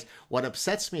racist to whites. What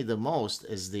upsets me the most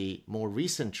is the more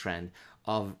recent trend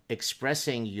of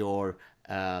expressing your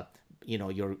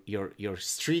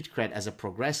street cred as a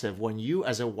progressive when you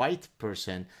as a white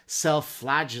person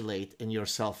self-flagellate in your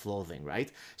self-loathing,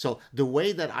 right? So the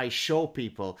way that I show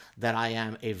people that I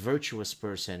am a virtuous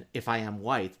person if I am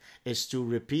white is to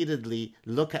repeatedly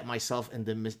look at myself in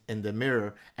the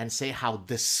mirror and say how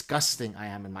disgusting I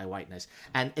am in my whiteness.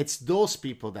 And it's those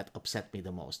people that upset me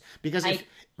the most. Because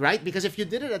if you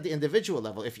did it at the individual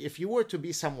level, if you were to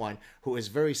be someone who is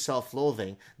very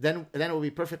self-loathing, then it would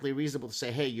be perfectly reasonable to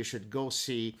say, hey, you should go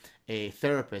see a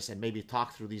therapist and maybe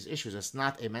talk through these issues. It's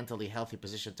not a mentally healthy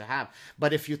position to have.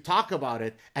 But if you talk about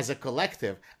it as a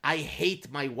collective, I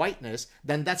hate my whiteness,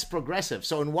 then that's progressive.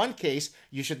 So in one case,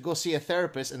 you should go see a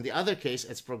therapist. In the other case,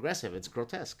 it's progressive. It's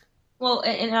grotesque. Well,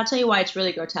 and I'll tell you why it's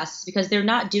really grotesque. It's because they're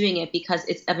not doing it because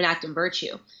it's of an act of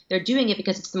virtue. They're doing it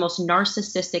because it's the most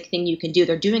narcissistic thing you can do.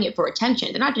 They're doing it for attention.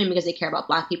 They're not doing it because they care about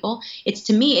Black people.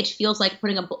 To me, it feels like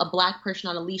putting a Black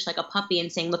person on a leash like a puppy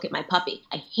and saying, look at my puppy.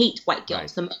 I hate white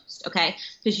guilt the most, okay?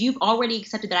 Because you've already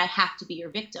accepted that I have to be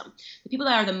your victim. The people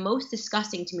that are the most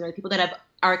disgusting to me are the people that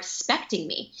are expecting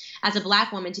me as a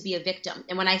Black woman to be a victim.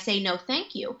 And when I say no,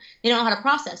 thank you, they don't know how to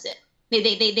process it.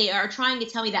 They are trying to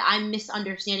tell me that I'm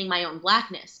misunderstanding my own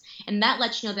Blackness. And that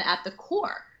lets you know that at the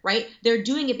core, right, they're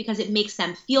doing it because it makes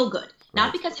them feel good.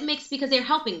 Not because they're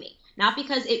helping me. Not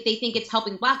because they think it's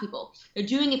helping Black people. They're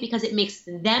doing it because it makes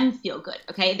them feel good,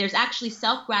 okay? There's actually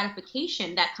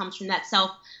self-gratification that comes from that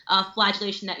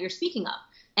self-flagellation that you're speaking of.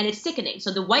 And it's sickening.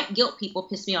 So the white guilt people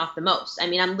piss me off the most. I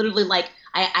mean, I'm literally like,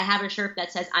 I have a shirt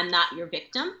that says, I'm not your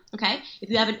victim, okay? If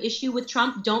you have an issue with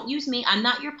Trump, don't use me. I'm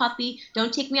not your puppy.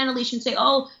 Don't take me on a leash and say,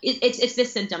 oh, it's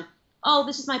this symptom. Oh,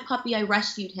 this is my puppy. I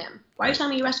rescued him. Why are you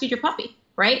telling me you rescued your puppy,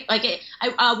 right? Like,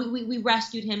 we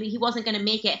rescued him. He wasn't going to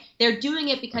make it. They're doing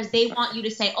it because they want you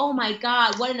to say, oh, my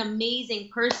God, what an amazing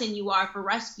person you are for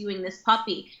rescuing this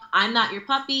puppy. I'm not your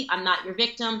puppy. I'm not your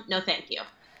victim. No, thank you.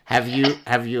 Have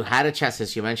you had a chance,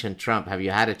 since you mentioned Trump, have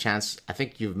you had a chance, I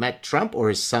think you've met Trump or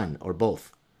his son, or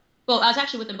both? Well, I was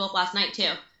actually with them both last night, too.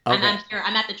 Okay. I'm here.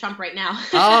 I'm at the Trump right now.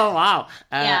 Oh, wow.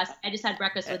 Yes, I just had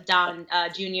breakfast with Don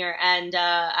Jr., and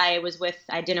I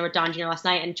had dinner with Don Jr. last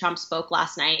night, and Trump spoke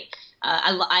last night.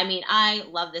 I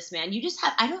love this man.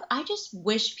 I just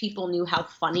wish people knew how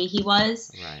funny he was,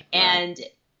 and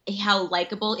how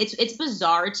likable. It's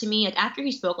bizarre to me. Like, after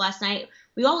he spoke last night,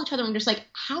 we all looked at each other and were just like,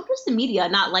 how does the media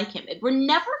not like him? We're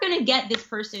never going to get this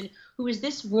person who is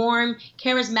this warm,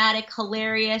 charismatic,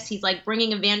 hilarious. He's like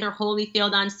bringing Evander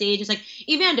Holyfield on stage. It's like,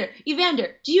 Evander,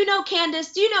 do you know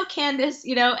Candace?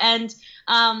 And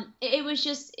it was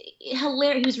just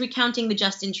hilarious. He was recounting the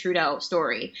Justin Trudeau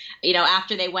story,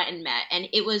 after they went and met. And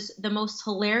it was the most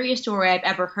hilarious story I've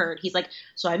ever heard. He's like,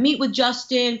 so I meet with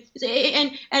Justin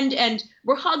and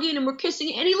we're hugging and we're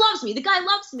kissing and he loves me. The guy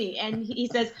loves me. And he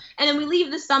says, and then we leave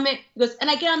the summit. He goes,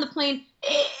 and I get on the plane.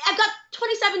 I've got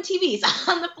 27 TVs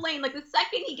on the plane. Like the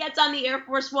second he gets on the Air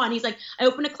Force One, he's like, I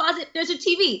open a closet, there's a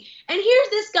TV. And here's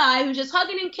this guy who's just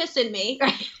hugging and kissing me,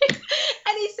 right?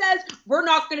 And he says, we're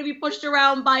not going to be pushed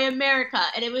around by America.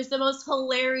 And it was the most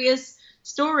hilarious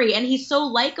story. And he's so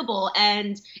likable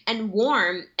and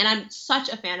warm. And I'm such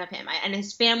a fan of him. And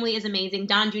his family is amazing.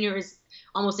 Don Jr. is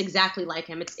almost exactly like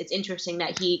him. It's interesting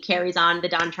that he carries on the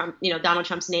Donald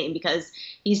Trump's name, because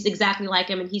he's exactly like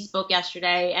him. And he spoke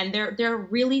yesterday, and they're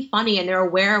really funny, and they're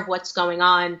aware of what's going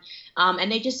on.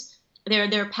 And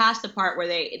they're past the part where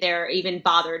they're even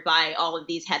bothered by all of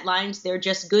these headlines. They're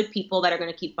just good people that are going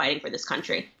to keep fighting for this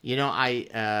country. You know,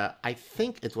 I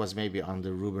think it was maybe on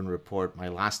the Rubin Report, my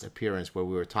last appearance, where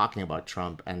we were talking about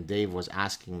Trump, and Dave was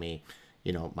asking me,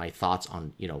 my thoughts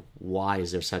on, why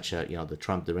is there such a, the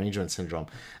Trump derangement syndrome?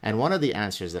 And one of the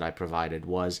answers that I provided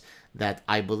was that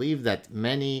I believe that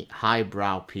many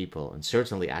highbrow people, and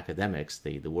certainly academics,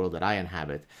 the world that I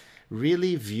inhabit,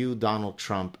 really view Donald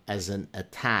Trump as an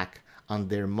attack on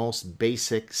their most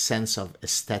basic sense of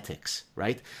aesthetics,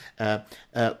 right?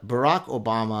 Barack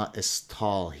Obama is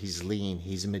tall, he's lean,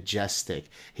 he's majestic,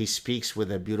 he speaks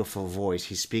with a beautiful voice,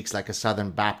 he speaks like a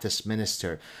Southern Baptist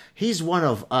minister. He's one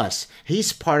of us.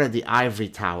 He's part of the ivory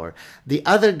tower. The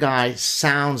other guy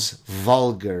sounds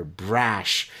vulgar,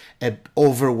 brash,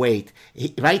 overweight,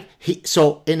 right?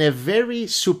 So in a very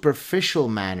superficial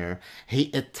manner,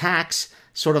 he attacks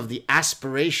sort of the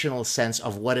aspirational sense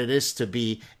of what it is to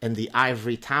be in the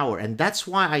ivory tower. And that's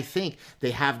why I think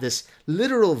they have this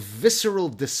literal visceral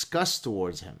disgust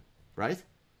towards him, right?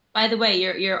 By the way,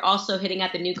 you're also hitting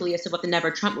at the nucleus of what the Never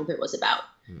Trump movement was about.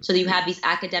 So you have these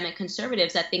academic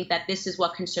conservatives that think that this is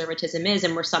what conservatism is,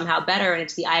 and we're somehow better, and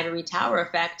it's the ivory tower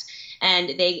effect.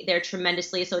 And they're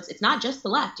tremendously, so it's not just the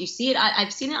left. You see it.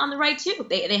 I've seen it on the right too.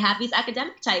 They have these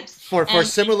academic types for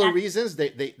similar reasons.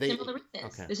 They similar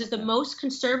reasons. Okay. This is the most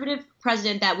conservative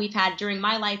president that we've had during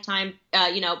my lifetime.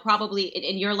 Probably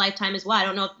in your lifetime as well. I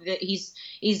don't know if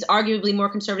he's arguably more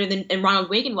conservative than Ronald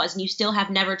Reagan was, and you still have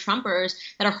Never Trumpers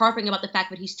that are harping about the fact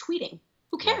that he's tweeting.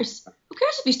 Who cares? Who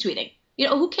cares if he's tweeting?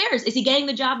 Who cares? Is he getting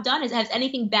the job done? Has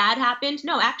anything bad happened?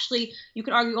 No, actually, you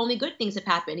could argue only good things have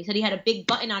happened. He said he had a big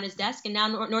button on his desk, and now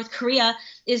North Korea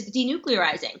is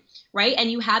denuclearizing, right? And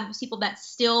you have people that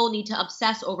still need to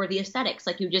obsess over the aesthetics,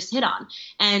 like you just hit on.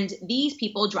 And these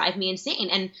people drive me insane,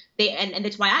 and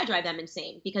that's why I drive them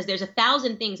insane, because there's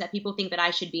 1,000 things that people think that I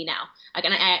should be now. Like,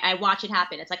 and I watch it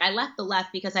happen. It's like I left the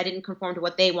left because I didn't conform to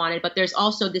what they wanted, but there's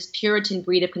also this Puritan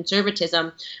breed of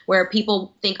conservatism where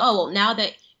people think, oh, well, now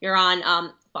that you're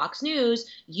on Fox News,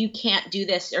 you can't do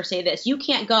this or say this. You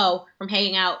can't go from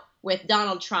hanging out with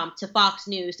Donald Trump to Fox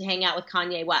News to hang out with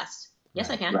Kanye West.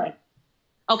 Yes, I can. Right.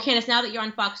 Oh, Candace, now that you're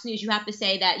on Fox News, you have to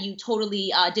say that you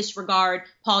totally disregard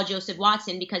Paul Joseph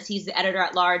Watson because he's the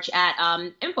editor-at-large at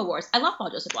InfoWars. I love Paul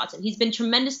Joseph Watson. He's been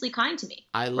tremendously kind to me.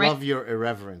 I love your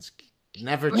irreverence.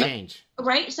 Never change.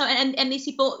 Right. So, and these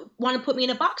people want to put me in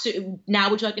a box. Now,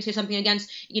 would you like to say something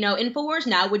against, InfoWars?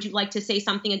 Now, would you like to say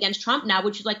something against Trump? Now,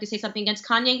 would you like to say something against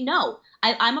Kanye? No.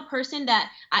 I'm a person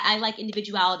that I like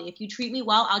individuality. If you treat me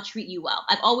well, I'll treat you well.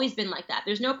 I've always been like that.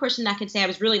 There's no person that can say I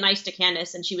was really nice to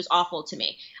Candace and she was awful to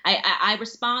me. I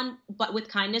respond, but with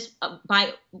kindness,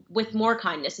 with more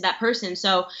kindness to that person.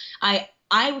 So I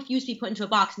refuse to be put into a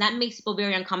box, and that makes people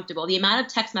very uncomfortable. The amount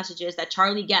of text messages that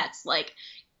Charlie gets, like,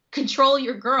 control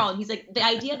your girl. And he's like, the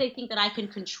idea they think that I can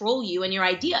control you and your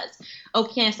ideas. Oh,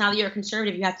 Candace, now that you're a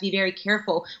conservative, you have to be very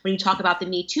careful when you talk about the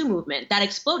Me Too movement that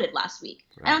exploded last week.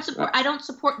 Right. I don't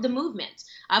support the movement.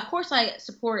 Of course, I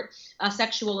support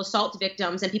sexual assault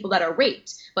victims and people that are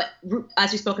raped. But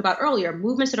as we spoke about earlier,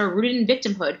 movements that are rooted in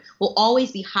victimhood will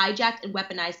always be hijacked and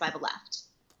weaponized by the left.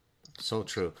 So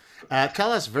true.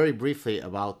 Tell us very briefly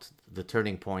about the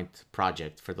Turning Point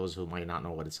Project for those who might not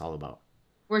know what it's all about.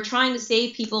 We're trying to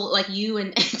save people like you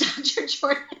and Dr.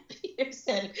 Jordan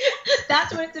Peterson.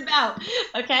 That's what it's about.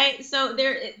 Okay, so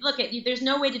there's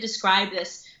no way to describe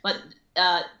this, but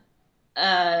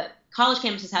college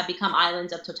campuses have become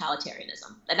islands of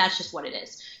totalitarianism. That's just what it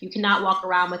is. You cannot walk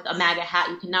around with a MAGA hat.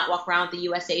 You cannot walk around with a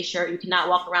USA shirt. You cannot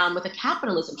walk around with a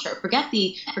capitalism shirt. Forget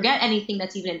anything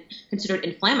that's even considered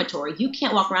inflammatory. You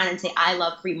can't walk around and say, I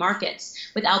love free markets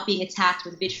without being attacked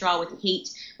with vitriol, with hate,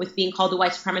 with being called a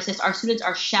white supremacist. Our students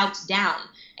are shouted down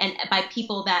and by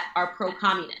people that are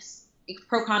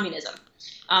pro-communism,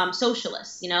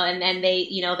 socialists, and then they,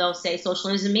 they'll say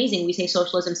socialism is amazing. We say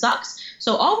socialism sucks.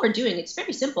 So all we're doing, it's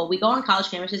very simple. We go on college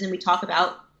campuses and we talk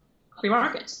about free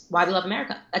markets, why we love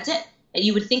America. That's it. And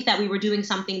you would think that we were doing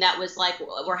something that was like,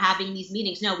 we're having these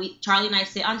meetings. No, Charlie and I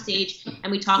sit on stage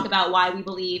and we talk about why we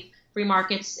believe Free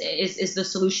markets is the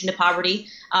solution to poverty.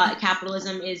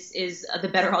 Capitalism is the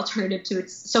better alternative to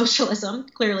its socialism,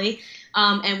 clearly.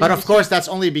 But of course, that's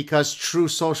only because true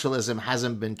socialism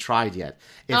hasn't been tried yet.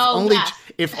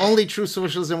 If only true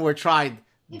socialism were tried,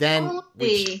 then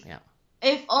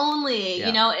if only,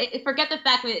 forget the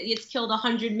fact that it's killed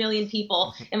 100 million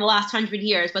people in the last 100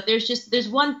 years, but there's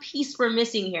one piece we're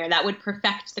missing here that would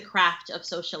perfect the craft of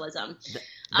socialism.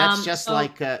 That's just sorry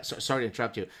to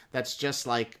interrupt you. That's just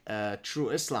like true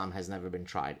Islam has never been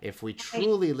tried. If we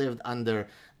truly lived under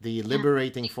the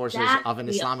liberating forces of an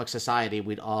Islamic society,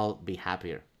 we'd all be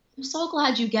happier. I'm so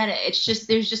glad you get it. It's just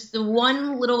there's just the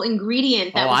one little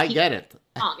ingredient that I get it.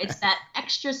 It's that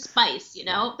extra spice,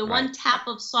 the one tap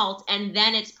of salt, and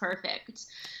then it's perfect.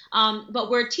 But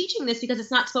we're teaching this because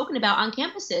it's not spoken about on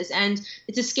campuses, and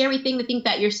it's a scary thing to think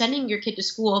that you're sending your kid to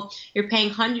school, you're paying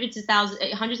hundreds of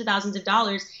thousands of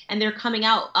dollars, and they're coming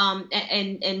out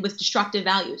and with destructive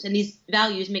values, and these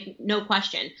values, make no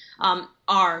question,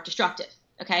 are destructive.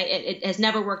 Okay, it has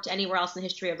never worked anywhere else in the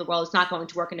history of the world. It's not going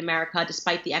to work in America,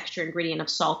 despite the extra ingredient of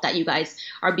salt that you guys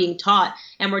are being taught.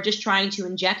 And we're just trying to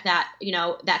inject that,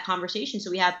 that conversation.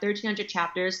 So we have 1,300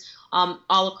 chapters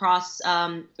all across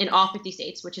in all 50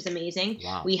 states, which is amazing.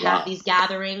 Wow. We have these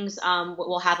gatherings.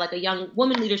 We'll have like a young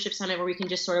woman leadership summit where we can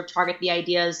just sort of target the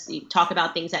ideas, talk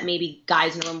about things that maybe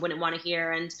guys in the room wouldn't want to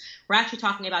hear. And we're actually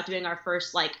talking about doing our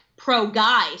first like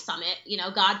pro-guy summit.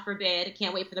 God forbid. I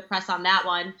can't wait for the press on that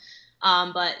one.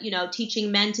 But,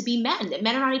 teaching men to be men.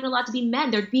 Men are not even allowed to be men.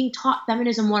 They're being taught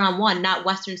feminism one-on-one, not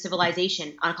Western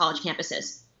civilization on college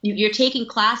campuses. You're taking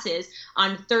classes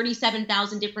on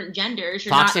 37,000 different genders.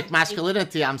 Toxic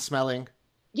masculinity, I'm smelling.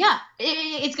 Yeah,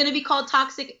 it's going to be called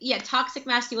toxic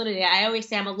masculinity. I always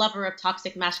say I'm a lover of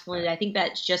toxic masculinity. I think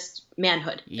that's just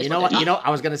manhood. I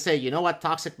was going to say, what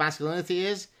toxic masculinity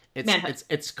is?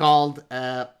 It's called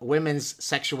women's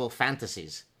sexual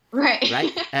fantasies. Right.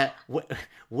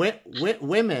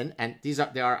 Women, and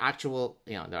there are actual,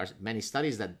 there are many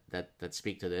studies that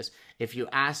speak to this. If you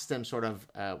ask them sort of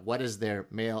what is their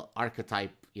male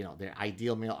archetype, their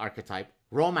ideal male archetype,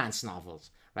 romance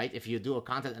novels, right? If you do a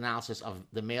content analysis of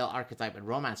the male archetype in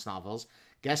romance novels,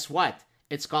 guess what?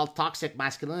 It's called toxic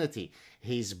masculinity.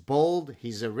 He's bold.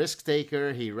 He's a risk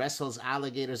taker. He wrestles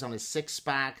alligators on his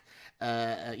six-pack,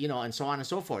 and so on and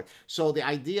so forth. So the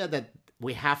idea that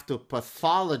we have to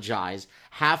pathologize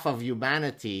half of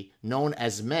humanity known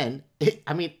as men, it's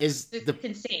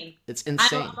insane. It's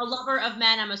insane. I'm a lover of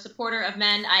men. I'm a supporter of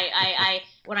men. I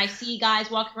when I see guys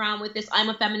walking around with this "I'm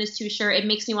a feminist" too shirt, it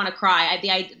makes me want to cry.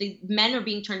 The men are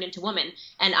being turned into women,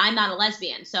 and I'm not a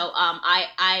lesbian, so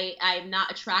I'm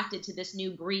not attracted to this new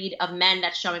breed of men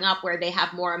that's showing up, where they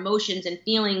have more emotions and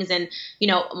feelings. And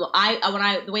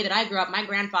the way that I grew up, my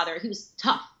grandfather, he was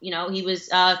tough. He was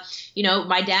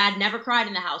my dad never cried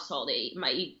in the household.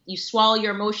 You swallow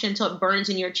your emotion until it burns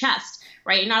in your chest,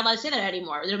 right? You're not allowed to say that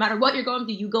anymore. No matter what you're going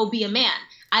through, you go be a man.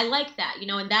 I like that,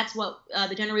 and that's what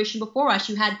the generation before us,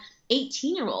 you had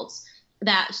 18-year-olds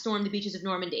that stormed the beaches of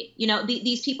Normandy.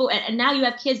 These people, and now you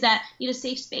have kids that need a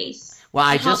safe space. Well,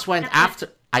 I just went after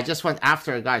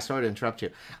a guy. Sorry to interrupt you.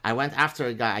 I went after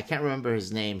a guy. I can't remember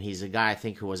his name. He's a guy, I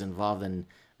think, who was involved in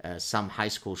some high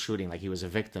school shooting. Like, he was a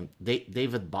victim.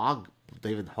 David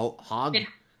Hogg.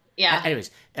 Yeah.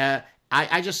 Anyways,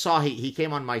 I just saw he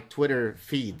came on my Twitter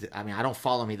feed. I mean, I don't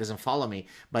follow him. He doesn't follow me.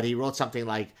 But he wrote something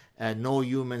like, no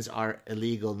humans are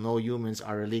illegal. No humans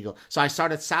are illegal. So I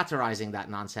started satirizing that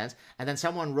nonsense. And then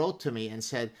someone wrote to me and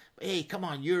said, hey, come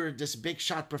on, you're this big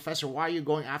shot professor. Why are you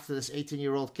going after this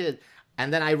 18-year-old kid?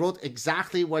 And then I wrote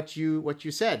exactly what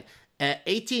you said.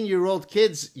 18-year-old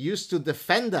kids used to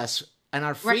defend us and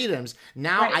our freedoms. Right.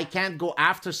 Now I can't go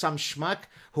after some schmuck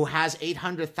who has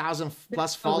 800,000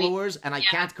 plus followers, and I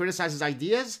can't criticize his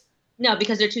ideas? No,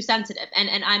 because they're too sensitive,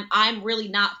 and I'm really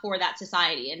not for that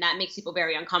society, and that makes people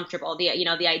very uncomfortable. The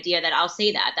idea that I'll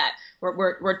say that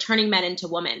we're turning men into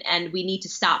women, and we need to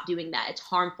stop doing that. It's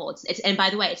harmful. It's and by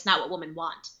the way, it's not what women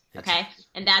want. Okay,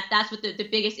 and that's what the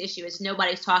biggest issue is.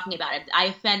 Nobody's talking about it. I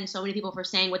offend so many people for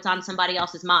saying what's on somebody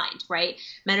else's mind, right?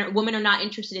 Women are not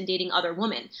interested in dating other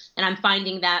women, and I'm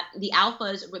finding that the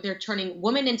alphas, they're turning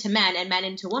women into men and men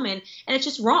into women, and it's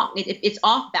just wrong. It's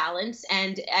off balance,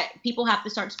 and people have to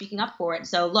start speaking up for it.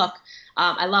 So look,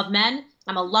 I love men.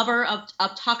 I'm a lover of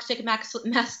toxic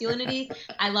masculinity.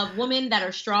 I love women that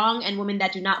are strong and women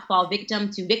that do not fall victim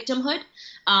to victimhood,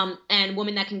 and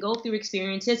women that can go through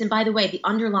experiences. And by the way, the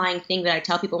underlying thing that I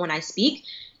tell people when I speak,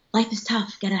 life is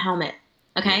tough. Get a helmet.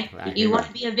 Okay? You want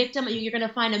to be a victim, you're going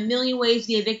to find a million ways to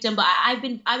be a victim. But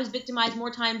I was victimized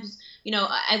more times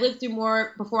I lived through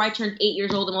more before I turned 8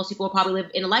 years old than most people will probably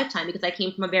live in a lifetime because I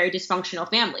came from a very dysfunctional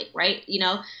family, right?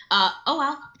 Oh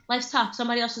well, life's tough.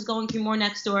 Somebody else is going through more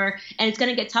next door, and it's going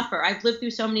to get tougher. I've lived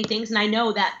through so many things, and I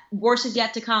know that worse is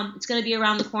yet to come. It's going to be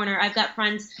around the corner. I've got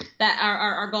friends that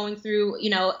are going through,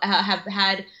 have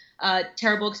had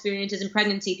terrible experiences in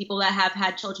pregnancy, people that have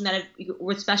had children that have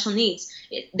with special needs.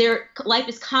 Their life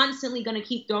is constantly going to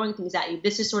keep throwing things at you.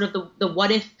 This is sort of the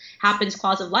what if happens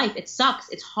clause of life. It sucks.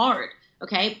 It's hard.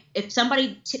 Okay. If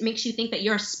somebody makes you think that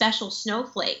you're a special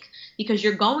snowflake because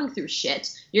you're going through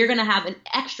shit, you're going to have an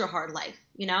extra hard life,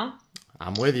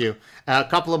 I'm with you. A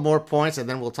couple of more points, and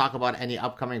then we'll talk about any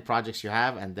upcoming projects you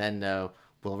have, and then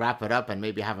we'll wrap it up and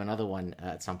maybe have another one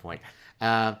at some point.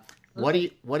 What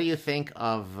do you think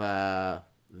of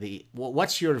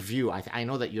what's your view? I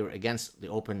know that you're against the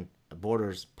open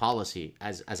borders policy,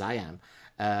 as I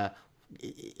am.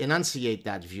 Enunciate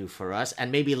that view for us,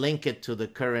 and maybe link it to the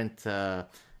current,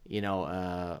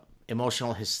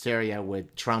 emotional hysteria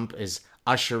with Trump is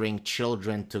ushering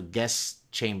children to gas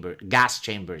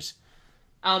chambers.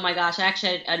 Oh my gosh! I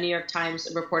actually had a New York Times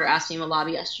reporter ask me in the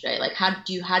lobby yesterday, like, how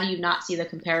do you not see the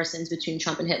comparisons between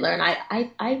Trump and Hitler? And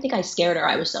I think I scared her.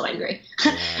 I was so angry.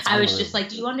 Yeah, I was just like,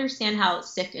 do you understand how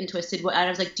sick and twisted? And I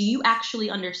was like, do you actually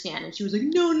understand? And she was like,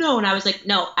 no. And I was like,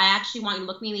 no, I actually want you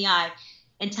to look me in the eye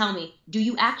and tell me, do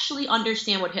you actually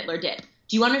understand what Hitler did?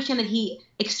 Do you understand that he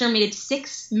exterminated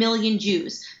 6 million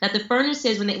Jews? That the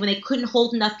furnaces, when they couldn't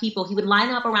hold enough people, he would line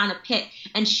up around a pit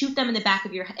and shoot them in the back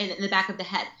of the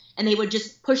head, and they would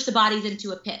just push the bodies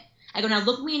into a pit. I go, now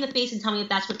look me in the face and tell me if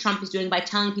that's what Trump is doing by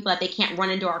telling people that they can't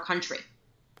run into our country.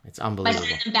 It's unbelievable. By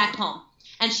sending them back home.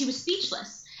 And she was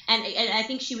speechless, and I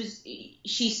think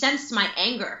she sensed my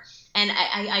anger, and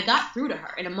I got through to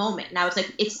her in a moment, and I was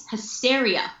like, it's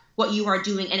hysteria what you are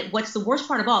doing. And what's the worst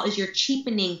part of all is you're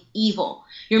cheapening evil.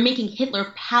 You're making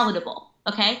Hitler palatable.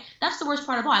 Okay? That's the worst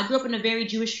part of all. I grew up in a very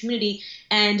Jewish community,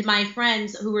 and my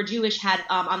friends who were Jewish had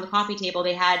on the coffee table,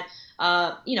 they had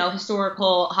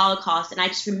historical Holocaust, and I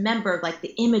just remember, like,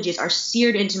 the images are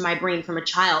seared into my brain from a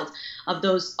child of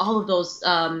all of those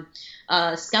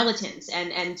skeletons,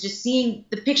 and just seeing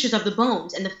the pictures of the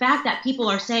bones, and the fact that people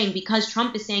are saying, because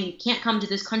Trump is saying you can't come to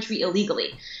this country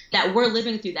illegally, that we're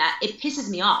living through that. It pisses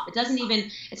me off. It's not even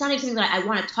something that I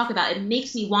want to talk about. It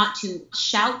makes me want to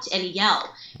shout and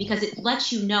yell, because it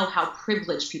lets you know how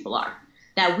privileged people are.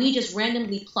 That we just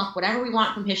randomly pluck whatever we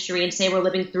want from history and say we're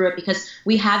living through it because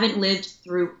we haven't lived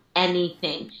through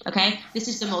anything, okay? This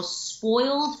is the most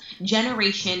spoiled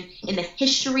generation in the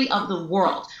history of the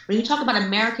world. When you talk about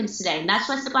Americans today, and that's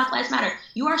why it's the Black Lives Matter,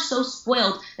 you are so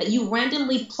spoiled that you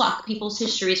randomly pluck people's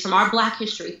histories from our Black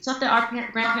history, stuff that our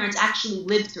grandparents actually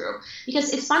lived through,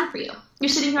 because it's fun for you. You're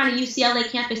sitting here on a UCLA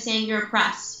campus saying you're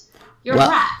oppressed. You're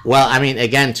oppressed. Well, I mean,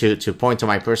 again, to point to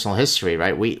my personal history,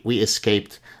 right? We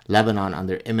escaped Lebanon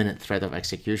under imminent threat of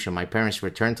execution. My parents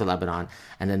returned to Lebanon,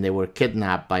 and then they were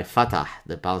kidnapped by Fatah,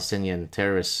 the Palestinian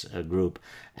terrorist group,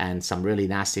 and some really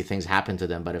nasty things happened to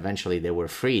them, but eventually they were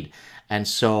freed. And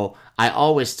so I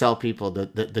always tell people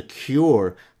that the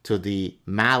cure to the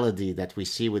malady that we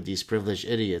see with these privileged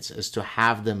idiots is to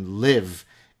have them live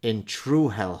in true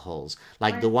hellholes,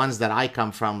 like the ones that I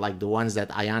come from, like the ones that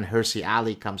Ayaan Hirsi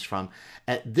Ali comes from.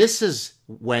 This is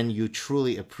when you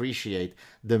truly appreciate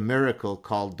the miracle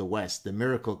called the West, the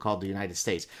miracle called the United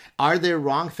States. Are there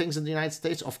wrong things in the United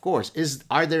States? Of course.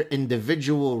 Are there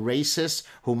individual racists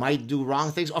who might do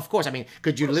wrong things? Of course. I mean,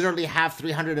 could you literally have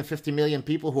 350 million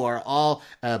people who are all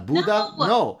Buddha?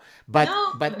 No. But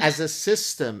as a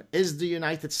system, is the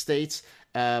United States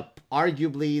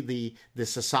arguably the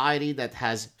society that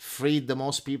has freed the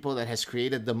most people, that has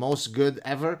created the most good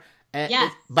ever?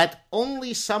 Yes. But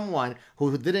only someone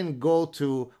who didn't go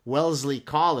to Wellesley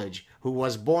College, who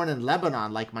was born in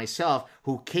Lebanon like myself,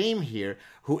 who came here,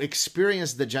 who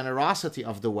experienced the generosity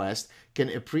of the West, can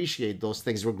appreciate those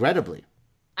things, regrettably.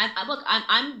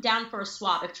 I'm down for a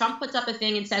swap. If Trump puts up a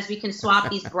thing and says we can swap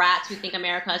these brats who think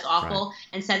America is awful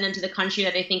and send them to the country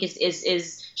that they think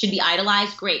is should be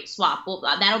idolized, great, swap. Well,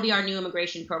 that'll be our new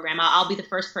immigration program. I'll be the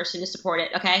first person to support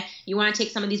it, okay? You want to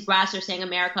take some of these brats who are saying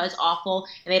America is awful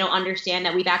and they don't understand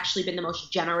that we've actually been the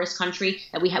most generous country,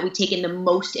 that we've taken the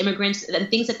most immigrants, and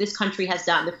things that this country has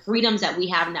done, the freedoms that we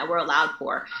have and that we're allowed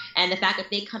for. And the fact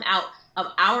that they come out of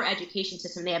our education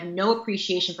system, they have no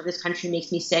appreciation for this country,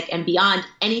 makes me sick. And beyond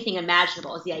anything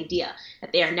imaginable is the idea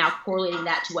that they are now correlating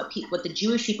that to what the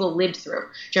Jewish people lived through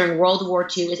during World War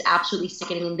II is absolutely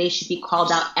sickening, and they should be called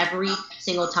out every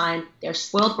single time. They're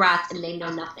spoiled brats and they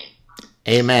know nothing.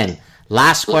 Amen.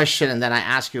 Last question, and then I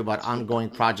ask you about ongoing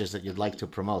projects that you'd like to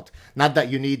promote. Not that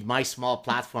you need my small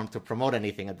platform to promote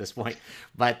anything at this point,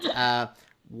 but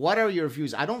what are your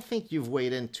views? I don't think you've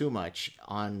weighed in too much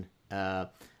on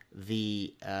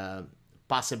the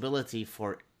possibility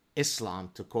for Islam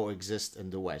to coexist in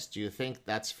the West. Do you think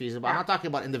that's feasible? I'm not talking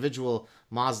about individual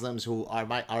Muslims who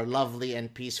are lovely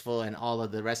and peaceful and all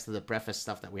of the rest of the preface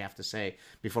stuff that we have to say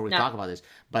before we talk about this.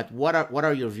 But what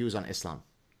are your views on Islam?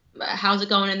 How's it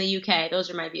going in the UK? Those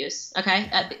are my views. Okay,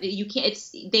 you can't.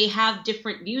 They have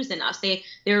different views than us.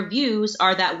 Their views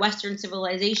are that Western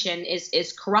civilization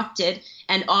is corrupted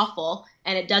and awful,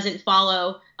 and it doesn't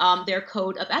follow their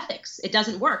code of ethics. It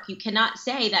doesn't work. You cannot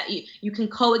say that you can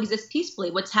coexist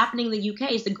peacefully. What's happening in the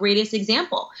UK is the greatest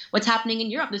example. What's happening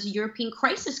in Europe, there's a European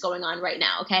crisis going on right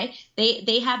now, okay?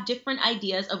 They have different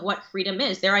ideas of what freedom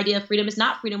is. Their idea of freedom is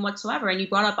not freedom whatsoever. And you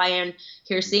brought up Ayaan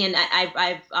Hirsi, and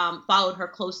I've followed her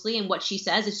closely, and what she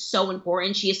says is so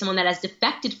important. She is someone that has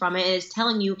defected from it and is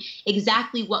telling you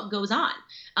exactly what goes on.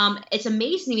 It's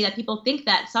amazing to me that people think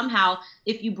that somehow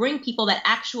if you bring people that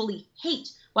actually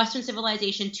hate Western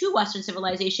civilization to Western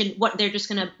civilization, what they're just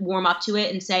going to warm up to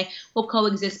it and say, we'll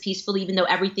coexist peacefully, even though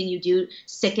everything you do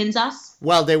sickens us.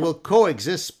 Well, they will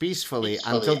coexist peacefully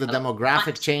until the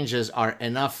demographic changes are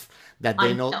enough that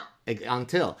they know.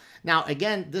 Until. Now,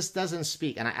 again, this doesn't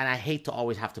speak, and I hate to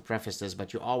always have to preface this,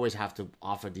 but you always have to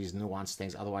offer these nuanced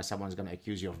things. Otherwise, someone's going to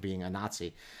accuse you of being a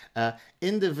Nazi.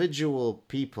 Individual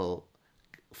people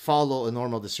follow a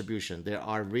normal distribution. There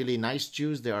are really nice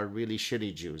Jews. There are really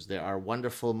shitty Jews. There are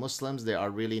wonderful Muslims. There are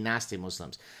really nasty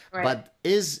Muslims. Right. But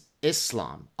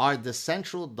are the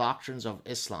central doctrines of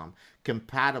Islam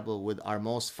compatible with our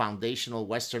most foundational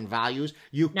Western values?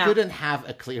 You couldn't have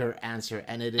a clearer answer,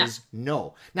 and it is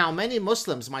no. Now, many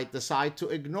Muslims might decide to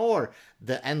ignore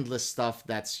the endless stuff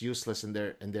that's useless in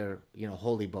their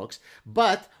holy books.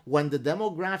 But when the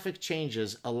demographic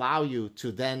changes allow you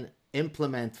to then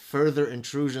implement further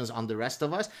intrusions on the rest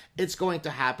of us, it's going to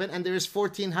happen, and there is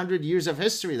 1400 years of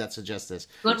history that suggests this.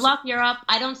 Good luck, Europe.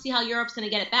 I don't see how Europe's going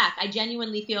to get it back. I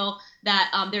genuinely feel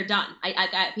that they're done.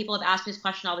 People have asked me this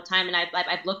question all the time, and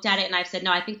I've looked at it and I've said,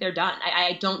 no, I think they're done.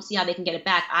 I don't see how they can get it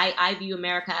back. I view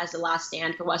America as the last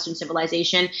stand for Western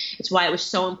civilization. It's why it was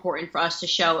so important for us to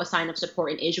show a sign of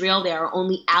support in Israel. They are our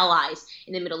only allies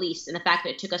in the Middle East, and the fact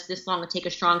that it took us this long to take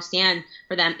a strong stand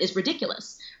for them is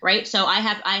ridiculous, right? So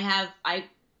I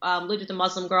lived with a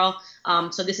Muslim girl,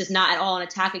 so this is not at all an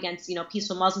attack against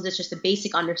peaceful Muslims. It's just a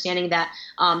basic understanding that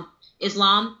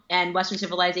Islam and Western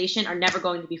civilization are never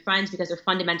going to be friends because they're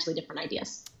fundamentally different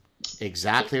ideas.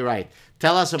 Exactly right.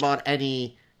 Tell us about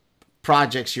any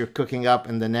projects you're cooking up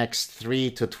in the next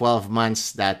 3 to 12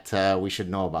 months that we should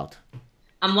know about.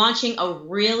 I'm launching a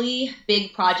really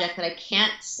big project that I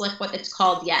can't slip what it's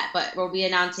called yet, but we'll be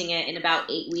announcing it in about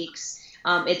 8 weeks.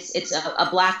 It's a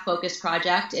Black focused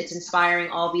project. It's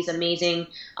inspiring all these amazing,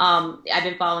 I've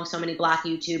been following so many Black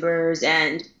YouTubers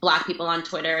and Black people on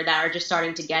Twitter that are just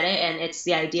starting to get it. And it's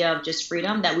the idea of just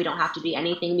freedom, that we don't have to be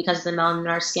anything because of the melanin in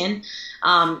our skin.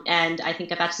 And I think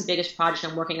that's the biggest project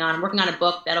I'm working on. I'm working on a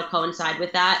book that'll coincide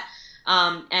with that.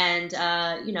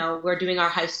 We're doing our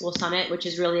high school summit, which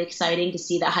is really exciting to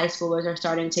see that high schoolers are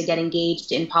starting to get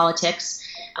engaged in politics.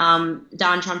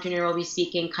 Don Trump Jr. will be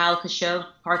speaking. Kyle Khashoggi,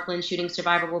 Parkland shooting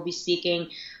survivor, will be speaking.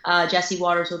 Jesse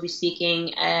Waters will be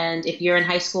speaking. And if you're in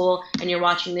high school and you're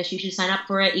watching this, you should sign up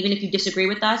for it. Even if you disagree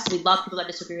with us, we'd love people that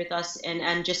disagree with us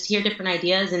and just hear different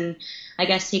ideas and I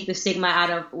guess take the stigma out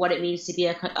of what it means to be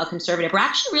a conservative. We're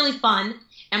actually really fun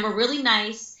and we're really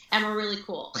nice. And we're really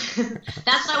cool.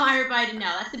 That's what I want everybody to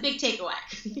know. That's the big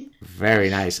takeaway. Very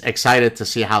nice. Excited to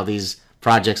see how these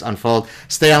projects unfold.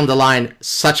 Stay on the line.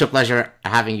 Such a pleasure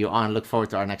having you on. Look forward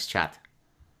to our next chat.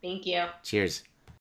 Thank you. Cheers.